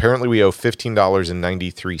 Apparently, we owe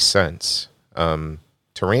 $15.93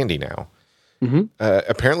 to Randy now. Mm-hmm.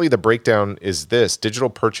 Apparently, the breakdown is this: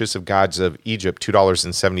 digital purchase of Gods of Egypt,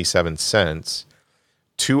 $2.77.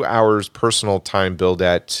 2 hours personal time billed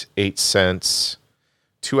at 8 cents.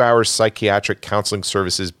 2 hours psychiatric counseling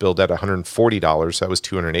services billed at $140. That was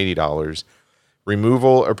 $280.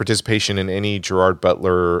 Removal or participation in any Gerard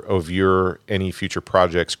Butler of your any future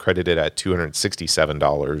projects credited at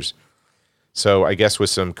 $267. So I guess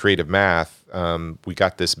with some creative math, we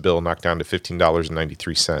got this bill knocked down to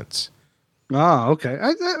 $15.93. Ah, okay.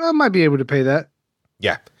 I might be able to pay that.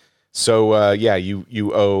 Yeah. So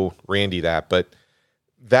you owe Randy that, but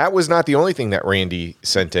that was not the only thing that Randy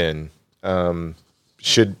sent in.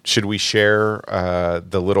 Should we share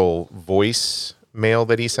the little voice mail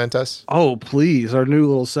that he sent us? Oh, please. Our new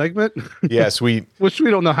little segment. Yes, which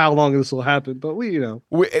we don't know how long this will happen, but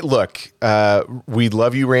look, we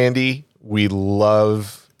love you, Randy. We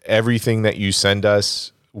love everything that you send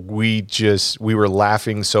us. We were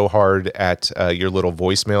laughing so hard at your little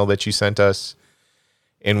voicemail that you sent us.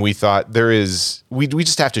 And we thought we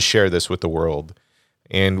just have to share this with the world.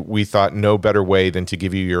 And we thought no better way than to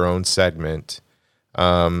give you your own segment.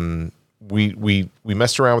 We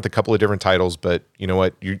messed around with a couple of different titles, but you know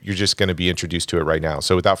what? You're just going to be introduced to it right now.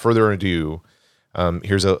 So without further ado,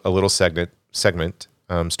 here's a little segment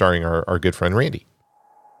starring our good friend Randy.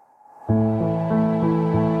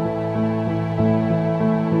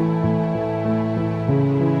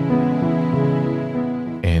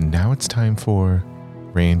 And now it's time for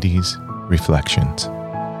Randy's Reflections.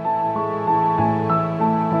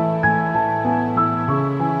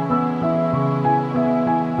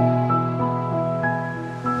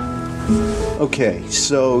 Okay,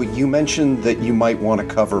 so you mentioned that you might want to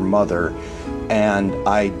cover Mother, and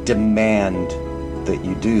I demand that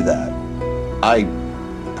you do that. I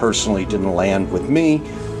personally didn't land with me,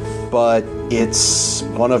 but it's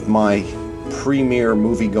one of my premier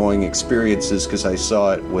movie-going experiences because I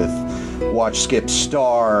saw it with Watch Skip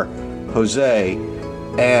Star Jose,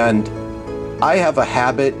 and I have a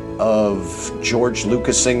habit of George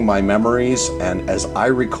Lucasing my memories, and as I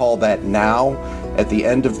recall that now, at the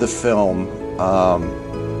end of the film,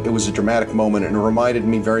 it was a dramatic moment, and it reminded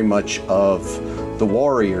me very much of The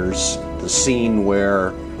Warriors, the scene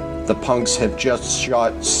where the punks have just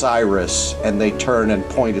shot Cyrus, and they turn and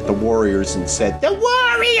point at the Warriors and said, "The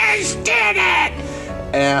Warriors did it!"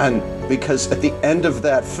 And because at the end of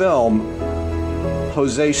that film,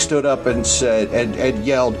 Jose stood up and said, and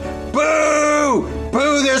yelled, "Boo!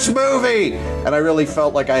 Boo this movie!" And I really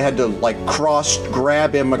felt like I had to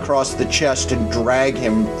grab him across the chest and drag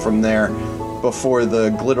him from there before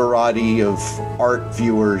the glitterati of art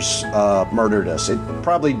viewers murdered us. It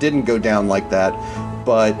probably didn't go down like that,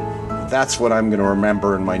 but that's what I'm going to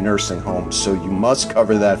remember in my nursing home. So you must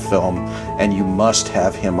cover that film, and you must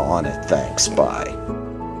have him on it. Thanks. Bye.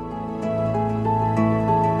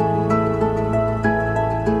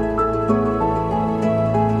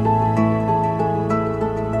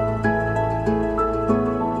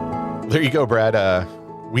 There you go, Brad.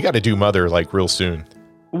 We got to do Mother real soon.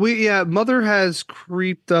 Mother has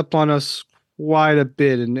creeped up on us quite a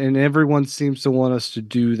bit, and everyone seems to want us to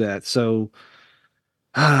do that. So,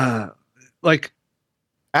 after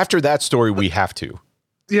that story, we have to.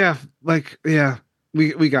 We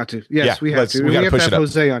got to. Yes, we have to. We have to have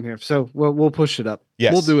Jose on here, so we'll push it up.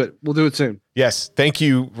 Yes, we'll do it. We'll do it soon. Yes, thank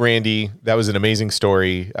you, Randy. That was an amazing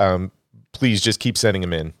story. Please just keep sending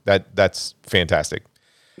them in. That's fantastic.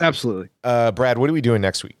 Absolutely. Brad, what are we doing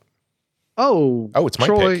next week? Oh, it's my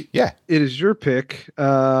Troy, pick. Yeah, it is your pick.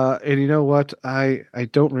 And you know what? I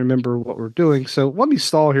don't remember what we're doing. So let me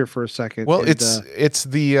stall here for a second. Well, it's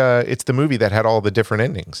the movie that had all the different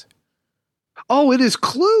endings. Oh, it is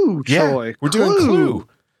Clue, Troy. Yeah, we're doing Clue.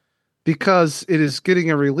 because it is getting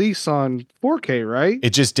a release on 4K, right?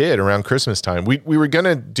 It just did around Christmas time. We were going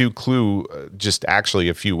to do Clue just actually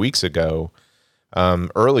a few weeks ago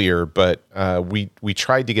earlier, but we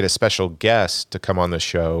tried to get a special guest to come on the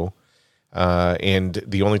show. And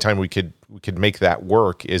the only time we could make that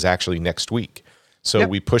work is actually next week. So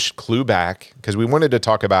we pushed Clue back because we wanted to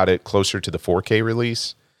talk about it closer to the 4K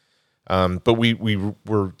release. But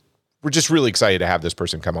we're just really excited to have this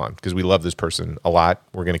person come on because we love this person a lot.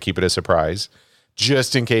 We're going to keep it a surprise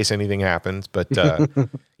just in case anything happens. But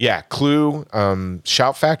yeah, Clue,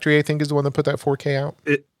 Shout Factory, I think is the one that put that 4K out.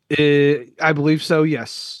 I believe so.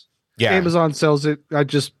 Yes. Yeah. Amazon sells it. I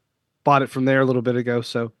just bought it from there a little bit ago.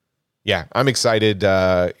 So yeah, I'm excited.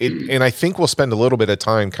 And I think we'll spend a little bit of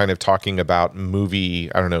time kind of talking about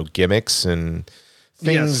movie, I don't know, gimmicks and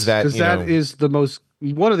things that, because that is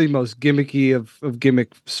one of the most gimmicky of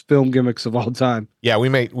film gimmicks of all time. Yeah, we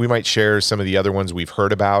might share some of the other ones we've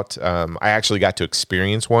heard about. I actually got to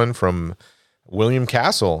experience one from William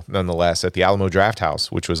Castle, nonetheless, at the Alamo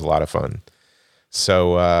Drafthouse, which was a lot of fun.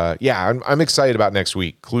 So yeah, I'm excited about next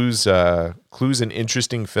week. Clue's an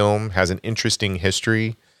interesting film, has an interesting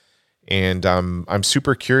history, and I'm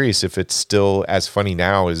super curious if it's still as funny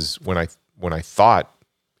now as when I thought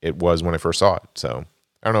it was when I first saw it. So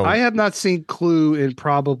I don't know. I have not seen Clue in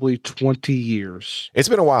probably 20 years. It's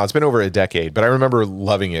been a while. It's been over a decade, but I remember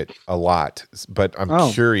loving it a lot. But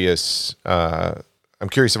I'm curious. I'm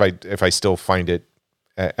curious if I still find it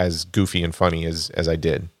as goofy and funny as I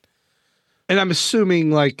did. And I'm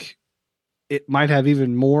assuming like it might have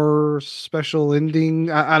even more special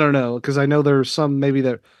ending. I don't know, because I know there's some maybe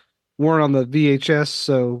that weren't on the VHS.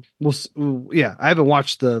 So yeah, I haven't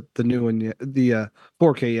watched the new one yet, the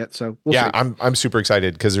 4K yet. So we'll see. I'm super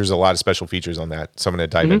excited because there's a lot of special features on that. So I'm going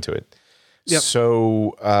to dive into it. Yep.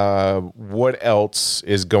 So what else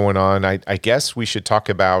is going on? I guess we should talk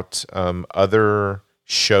about other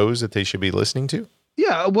shows that they should be listening to.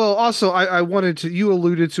 Yeah, well, also, I wanted to, you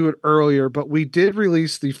alluded to it earlier, but we did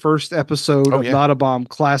release the first episode of Not a Bomb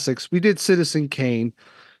Classics. We did Citizen Kane.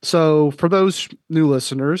 So for those new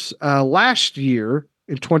listeners, last year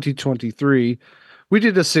in 2023, we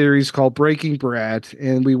did a series called Breaking Brad,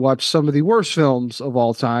 and we watched some of the worst films of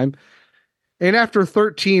all time. And after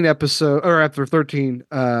 13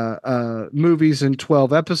 movies and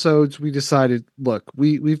 12 episodes, we decided, look,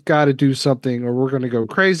 we've got to do something or we're going to go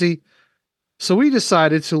crazy. So we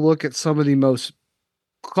decided to look at some of the most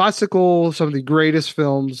classical, some of the greatest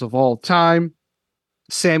films of all time.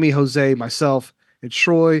 Sammy, Jose, myself, and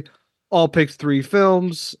Troy all picked 3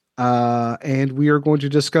 films, and we are going to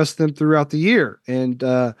discuss them throughout the year. And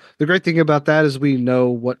the great thing about that is we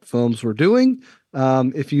know what films we're doing.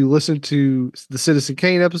 If you listen to the Citizen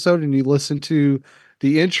Kane episode and you listen to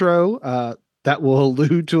the intro, that will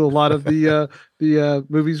allude to a lot of the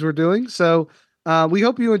movies we're doing. So we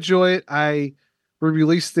hope you enjoy it. We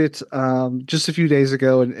released it just a few days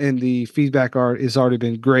ago, and the feedback has already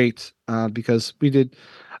been great because we did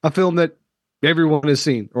a film that everyone has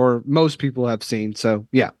seen or most people have seen. So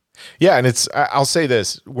yeah. Yeah, and I'll say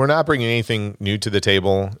this, we're not bringing anything new to the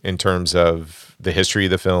table in terms of the history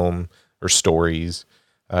of the film or stories.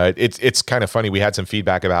 It's kind of funny. We had some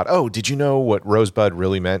feedback about, did you know what Rosebud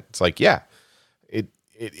really meant? It's like, yeah,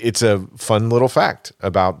 it's a fun little fact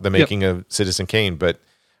about the making of Citizen Kane. But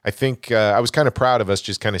I think I was kind of proud of us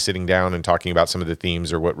just kind of sitting down and talking about some of the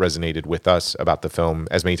themes or what resonated with us about the film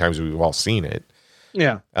as many times as we've all seen it.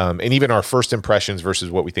 Yeah. And even our first impressions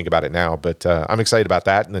versus what we think about it now. But I'm excited about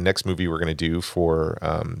that. And the next movie we're going to do for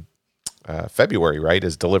February, right,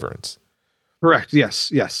 is Deliverance. Correct.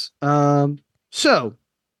 Yes. So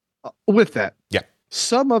with that,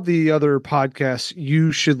 some of the other podcasts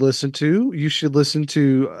you should listen to. You should listen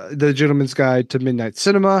to The Gentleman's Guide to Midnight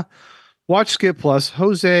Cinema. Watch Skip Plus.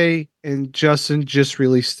 Jose and Justin just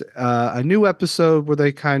released a new episode where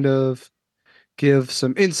they kind of give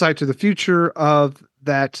some insight to the future of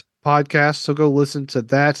that podcast. So go listen to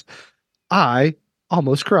that. I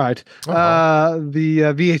almost cried.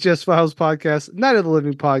 The VHS Files podcast, Night of the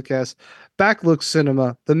Living podcast, Backlook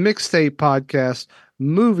Cinema, the Mixtape podcast,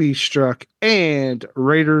 Movie Struck, and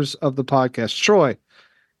Raiders of the Podcast. Troy,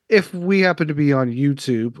 if we happen to be on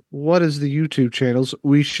YouTube, what is the YouTube channels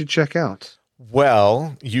we should check out?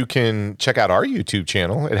 Well, you can check out our YouTube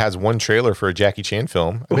channel. It has one trailer for a Jackie Chan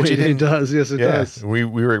film. It does. Yes, it does. We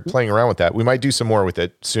were playing around with that. We might do some more with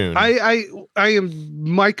it soon. I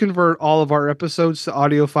might convert all of our episodes to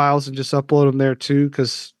audio files and just upload them there too,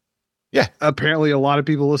 because apparently a lot of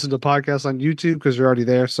people listen to podcasts on YouTube because they're already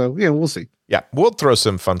there. So yeah, we'll see. Yeah, we'll throw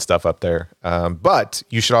some fun stuff up there. But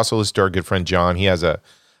you should also listen to our good friend John. He has a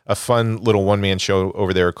fun little one-man show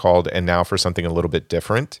over there called And Now for Something a Little Bit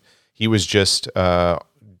Different. He was just, I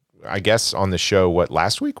guess, on the show,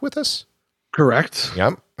 last week with us? Correct.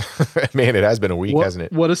 Yep. Man, it has been a week, hasn't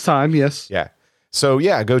it? What is time? Yes. Yeah. So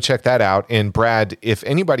yeah, go check that out. And Brad, if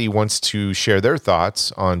anybody wants to share their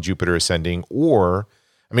thoughts on Jupiter Ascending, or,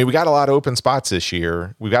 I mean, we got a lot of open spots this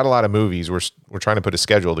year. We got a lot of movies. We're trying to put a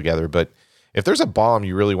schedule together, but if there's a bomb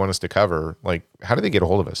you really want us to cover, like, how do they get a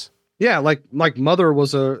hold of us? Yeah, like Mother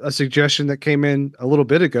was a suggestion that came in a little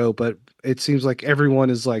bit ago, but it seems like everyone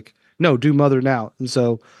is like, no, do Mother now. And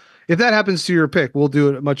so if that happens to your pick, we'll do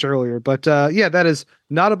it much earlier. But yeah, that is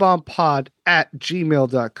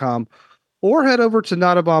notabombpod@gmail.com, or head over to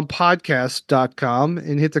notabombpodcast.com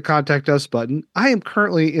and hit the contact us button. I am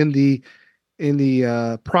currently in the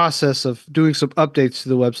process of doing some updates to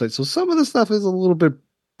the website. So some of the stuff is a little bit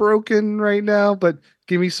broken right now, but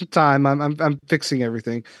give me some time. I'm fixing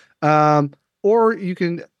everything. Or you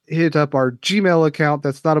can hit up our Gmail account.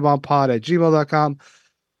 That's notabombpod@gmail.com.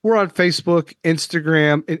 We're on Facebook,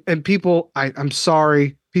 Instagram, and people, I'm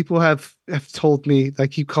sorry. People have told me, I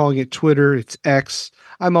keep calling it Twitter. It's X.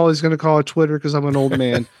 I'm always going to call it Twitter because I'm an old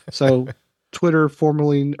man. So Twitter,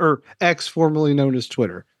 X, formerly known as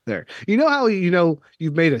Twitter. There. You know how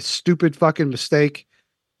you've made a stupid fucking mistake?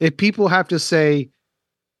 If people have to say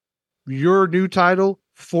your new title,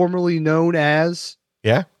 formerly known as,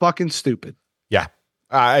 fucking stupid. Yeah,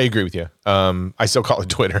 I agree with you. I still call it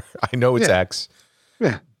Twitter. I know it's X.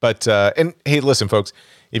 Yeah. But, and hey, listen, folks,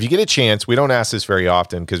 if you get a chance, we don't ask this very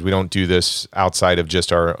often because we don't do this outside of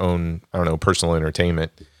just our own, I don't know, personal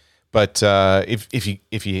entertainment. But if you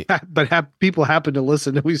people happen to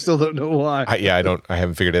listen and we still don't know why. I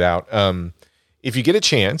haven't figured it out. If you get a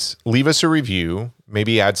chance, leave us a review,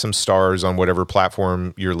 maybe add some stars on whatever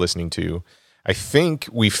platform you're listening to. I think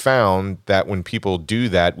we found that when people do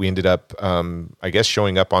that, we ended up, I guess,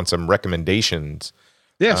 showing up on some recommendations.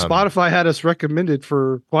 Yeah, Spotify had us recommended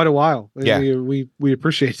for quite a while. Yeah, we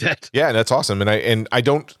appreciate that. Yeah, that's awesome. And I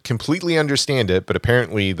don't completely understand it, but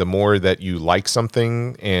apparently the more that you like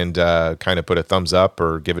something and kind of put a thumbs up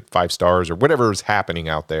or give it 5 stars or whatever is happening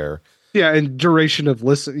out there. Yeah, and duration of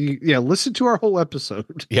listen. Yeah, listen to our whole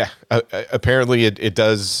episode. Yeah, apparently it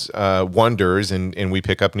does wonders, and we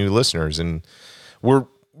pick up new listeners. And we're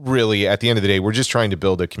really, at the end of the day, we're just trying to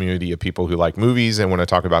build a community of people who like movies and want to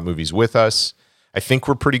talk about movies with us. I think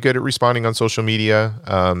we're pretty good at responding on social media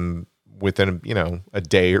within, a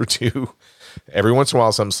day or two. Every once in a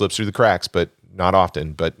while, something slips through the cracks, but not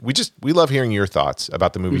often. But we love hearing your thoughts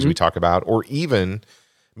about the movies we talk about, or even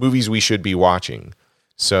movies we should be watching.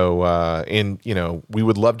 So, we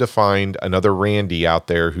would love to find another Randy out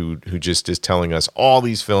there who just is telling us all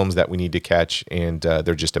these films that we need to catch, and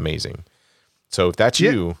they're just amazing. So if that's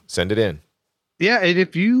you, send it in. Yeah, and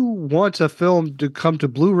if you want a film to come to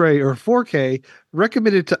Blu-ray or 4K,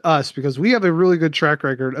 recommend it to us because we have a really good track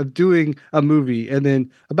record of doing a movie and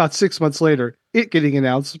then about 6 months later, it getting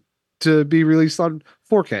announced to be released on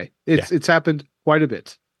 4K. It's happened quite a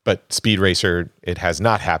bit. But Speed Racer, it has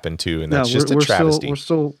not happened to, and that's just a travesty. We're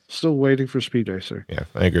still waiting for Speed Racer. Yeah,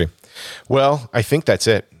 I agree. Well, I think that's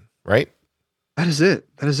it, right? That is it.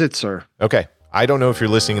 That is it, sir. Okay. I don't know if you're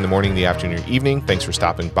listening in the morning, the afternoon, or evening. Thanks for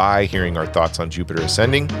stopping by, hearing our thoughts on Jupiter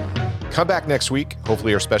Ascending. Come back next week.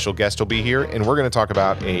 Hopefully our special guest will be here, and we're going to talk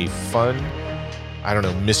about a fun,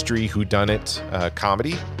 mystery whodunit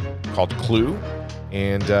comedy called Clue.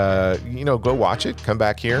 And, go watch it. Come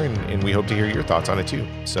back here, and we hope to hear your thoughts on it too.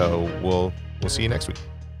 So we'll see you next week.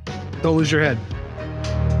 Don't lose your head.